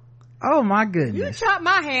 how? Oh my goodness. You chop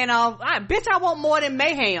my hand off. I want more than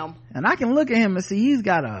mayhem. And I can look at him and see he's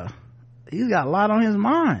got a lot on his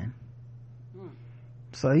mind.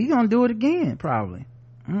 So he's gonna do it again, probably.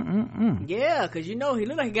 Yeah, cause he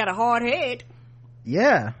look like he got a hard head.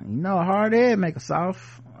 Yeah, a hard head make a soft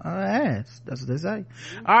ass. That's what they say.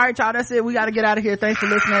 All right, y'all, that's it. We got to get out of here. Thanks for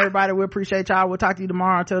listening, everybody. We appreciate y'all. We'll talk to you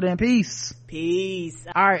tomorrow. Until then, peace.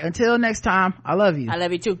 All right, until next time, I love you. I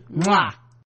love you too. Mwah.